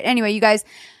right. Anyway, you guys,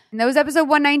 that was episode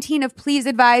 119 of Please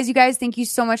Advise. You guys, thank you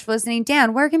so much for listening.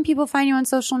 Dan, where can people find you on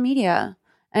social media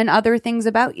and other things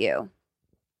about you?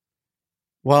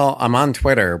 Well, I'm on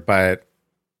Twitter, but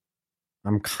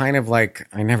I'm kind of like,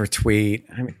 I never tweet.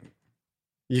 I mean,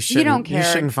 you don't care. You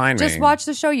shouldn't find me. Just watch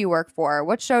the show you work for.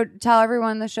 What show? Tell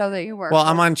everyone the show that you work for. Well,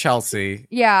 I'm on Chelsea.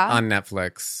 Yeah. On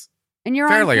Netflix. And you're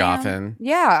fairly on often.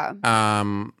 Yeah.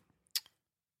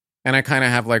 And I kind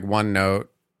of have like one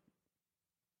note.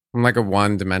 I'm like a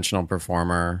one-dimensional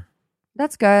performer.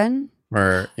 That's good.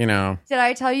 Or, you know. Did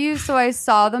I tell you? So I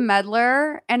saw the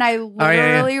meddler and I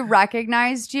literally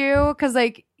recognized you because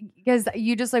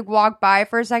you just like walk by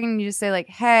for a second and you just say like,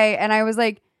 hey. And I was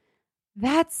like,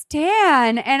 that's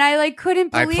Dan. And I like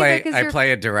couldn't believe it. I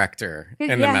play a director in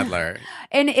The Meddler.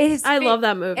 And I love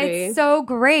that movie. It's so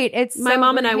great. My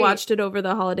mom and I watched it over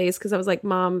the holidays because I was like,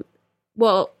 Mom,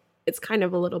 well, it's kind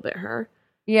of a little bit her.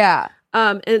 Yeah.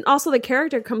 And also the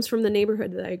character comes from the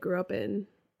neighborhood that I grew up in.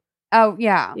 Oh,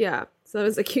 yeah. Yeah. So it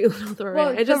was a cute little throw.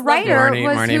 Well, the writer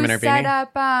was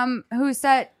who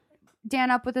set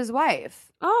Dan up with his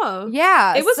wife. Oh.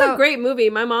 Yeah. It was a great movie.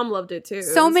 My mom loved it too.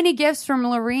 Many gifts from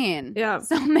Lorene. Yeah.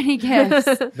 So many gifts.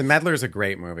 The Meddler is a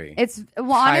great movie. It's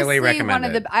highly honestly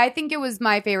recommended. I think it was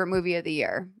my favorite movie of the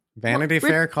year. Vanity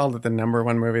Fair called it the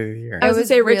 #1 movie of the year. I was going to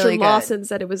say Richard really Lawson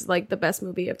said it was like the best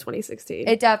movie of 2016.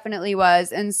 It definitely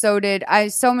was, and so did I.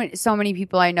 So many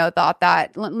people I know thought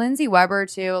that. Lindsay Weber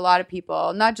too. A lot of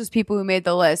people, not just people who made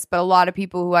the list, but a lot of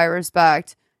people who I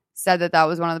respect said that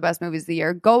was one of the best movies of the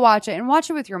year. Go watch it and watch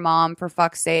it with your mom for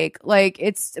fuck's sake. Like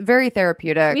it's very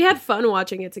therapeutic. We had fun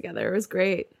watching it together. It was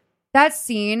great. That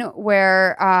scene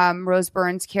where Rose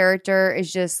Byrne's character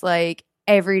is just like,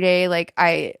 every day, like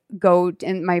I go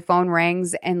and my phone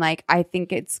rings and like I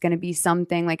think it's gonna be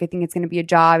something, like I think it's gonna be a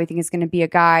job, I think it's gonna be a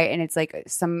guy, and it's like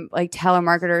some like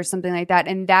telemarketer or something like that.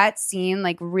 And that scene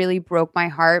like really broke my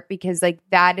heart because like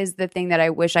that is the thing that I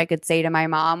wish I could say to my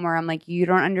mom, where I'm like, you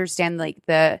don't understand like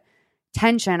the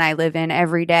tension I live in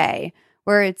every day,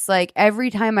 where it's like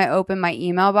every time I open my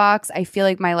email box, I feel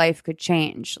like my life could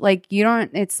change. Like you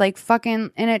don't, it's like fucking,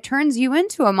 and it turns you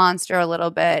into a monster a little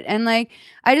bit. And like,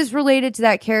 I just related to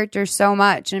that character so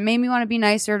much, and it made me want to be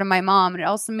nicer to my mom. And it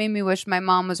also made me wish my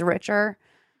mom was richer.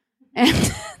 And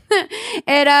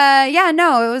it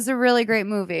was a really great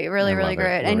movie. Really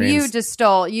great. And you just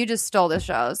stole the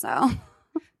show. So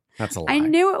that's a lie. I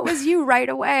knew it was you right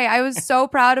away. I was so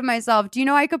proud of myself. Do you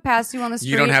know I could pass you on the street?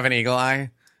 You don't have an eagle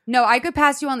eye? No, I could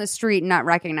pass you on the street and not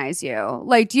recognize you.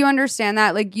 Like, do you understand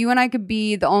that? Like, you and I could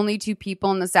be the only two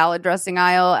people in the salad dressing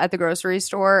aisle at the grocery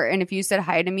store. And if you said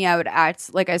hi to me, I would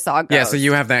act like I saw a ghost. Yeah, so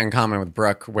you have that in common with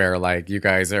Brooke, where, like, you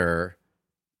guys are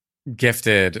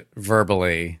gifted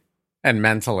verbally and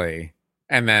mentally.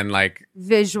 And then, like...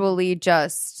 visually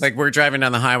just... like, we're driving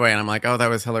down the highway, and I'm like, oh, that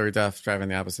was Hillary Duff driving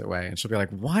the opposite way. And she'll be like,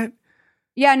 what?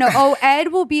 Yeah, no. Oh,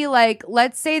 Ed will be like,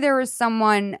 let's say there was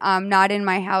someone not in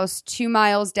my house 2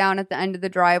 miles down at the end of the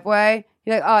driveway.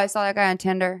 You're like, oh, I saw that guy on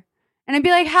Tinder. And I'd be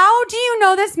like, how do you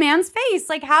know this man's face?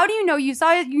 Like, how do you know you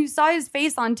saw his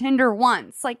face on Tinder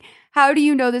once? Like, how do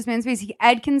you know this man's face?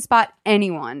 Ed can spot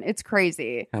anyone. It's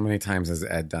crazy. How many times has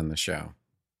Ed done the show?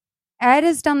 Ed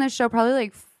has done this show probably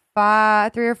like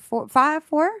 5. But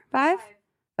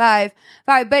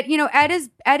you know, Ed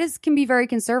can be very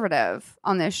conservative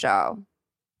on this show.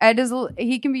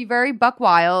 He can be very buck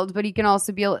wild, but he can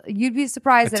also be. You'd be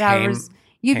surprised at how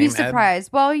you'd be surprised.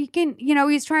 Ed? Well,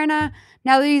 he's trying to,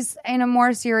 now that he's in a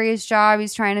more serious job,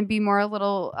 he's trying to be more a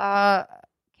little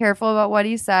careful about what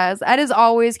he says. Ed is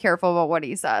always careful about what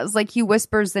he says. Like he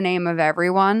whispers the name of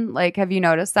everyone. Like, have you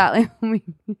noticed that? Like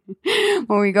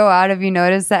when we go out, have you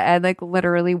noticed that Ed like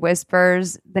literally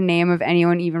whispers the name of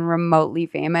anyone even remotely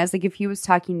famous? Like if he was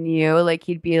talking to you, like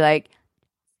he'd be like,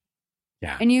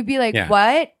 yeah. And you'd be like,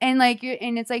 what? And like,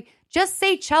 and it's like, just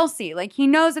say Chelsea. Like he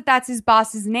knows that that's his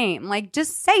boss's name. Like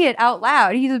just say it out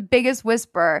loud. He's the biggest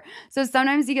whisperer. So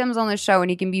sometimes he comes on the show and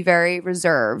he can be very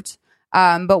reserved.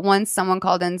 But once someone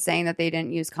called in saying that they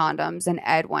didn't use condoms, and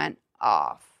Ed went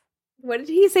off. What did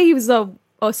he say? He was a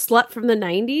slut from the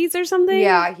 90s or something?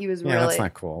 Yeah, he was really. Yeah, that's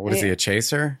not cool. What is he, a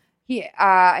chaser?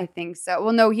 I think so.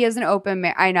 Well, no, he has an open.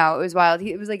 I know, it was wild.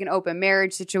 It was like an open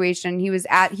marriage situation. He was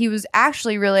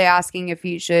actually really asking if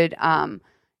he should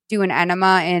do an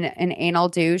enema and an anal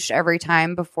douche every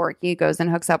time before he goes and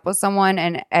hooks up with someone.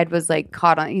 And Ed was like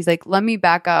caught on. He's like, let me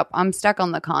back up. I'm stuck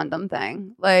on the condom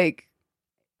thing. Like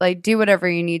do whatever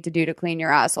you need to do to clean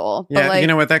your asshole. Yeah, but you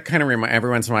know what? That kind of every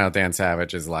once in a while, Dan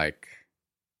Savage is like,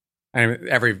 I mean,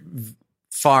 every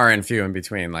far and few in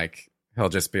between, like. He'll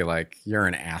just be like, you're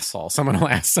an asshole. Someone will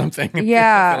ask something.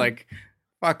 Yeah. Like,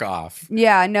 fuck off.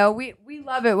 Yeah, no, we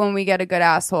love it when we get a good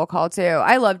asshole call, too.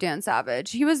 I love Dan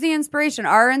Savage. He was the inspiration.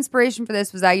 Our inspiration for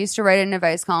this was I used to write an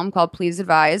advice column called Please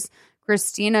Advise.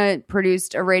 Christina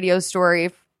produced a radio story,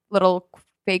 little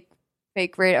fake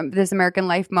This American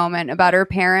Life moment about her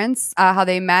parents, how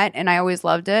they met, and I always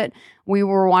loved it. We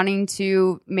were wanting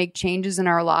to make changes in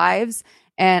our lives.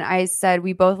 And I said,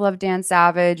 we both love Dan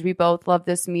Savage. We both love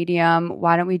this medium.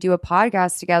 Why don't we do a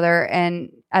podcast together?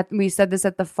 And we said this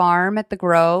at the farm, at the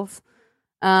Grove.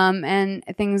 And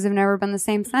things have never been the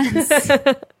same since.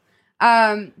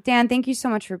 Dan, thank you so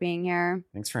much for being here.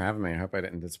 Thanks for having me. I hope I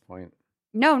didn't disappoint.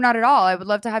 No, not at all. I would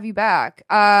love to have you back.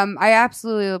 I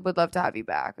absolutely would love to have you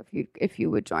back if you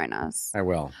would join us. I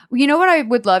will. You know what I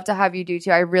would love to have you do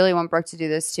too? I really want Brooke to do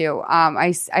this too.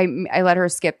 I let her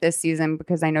skip this season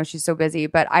because I know she's so busy,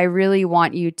 but I really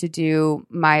want you to do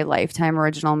my Lifetime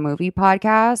original movie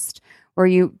podcast where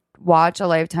you watch a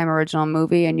Lifetime original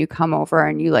movie and you come over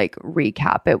and you like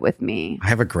recap it with me. I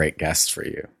have a great guest for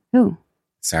you. Who?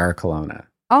 Sarah Colonna.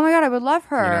 Oh my God, I would love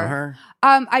her. You know her?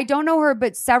 I don't know her,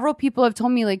 but several people have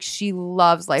told me like she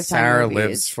loves Lifetime Sarah movies.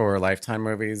 lives for Lifetime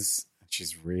movies.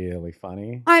 She's really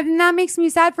funny. And that makes me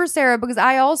sad for Sarah because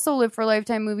I also live for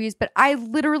Lifetime movies, but I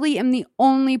literally am the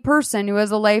only person who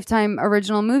has a Lifetime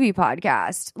original movie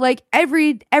podcast. Like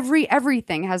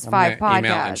everything has 5 podcasts.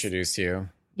 Email introduce you.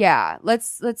 Yeah,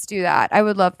 let's do that. I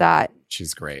would love that.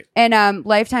 She's great. And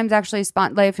Lifetime's actually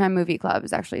Lifetime Movie Club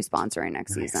is actually sponsoring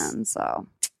next season. So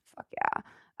fuck yeah.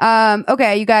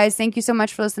 Okay, you guys, thank you so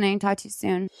much for listening. Talk to you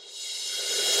soon.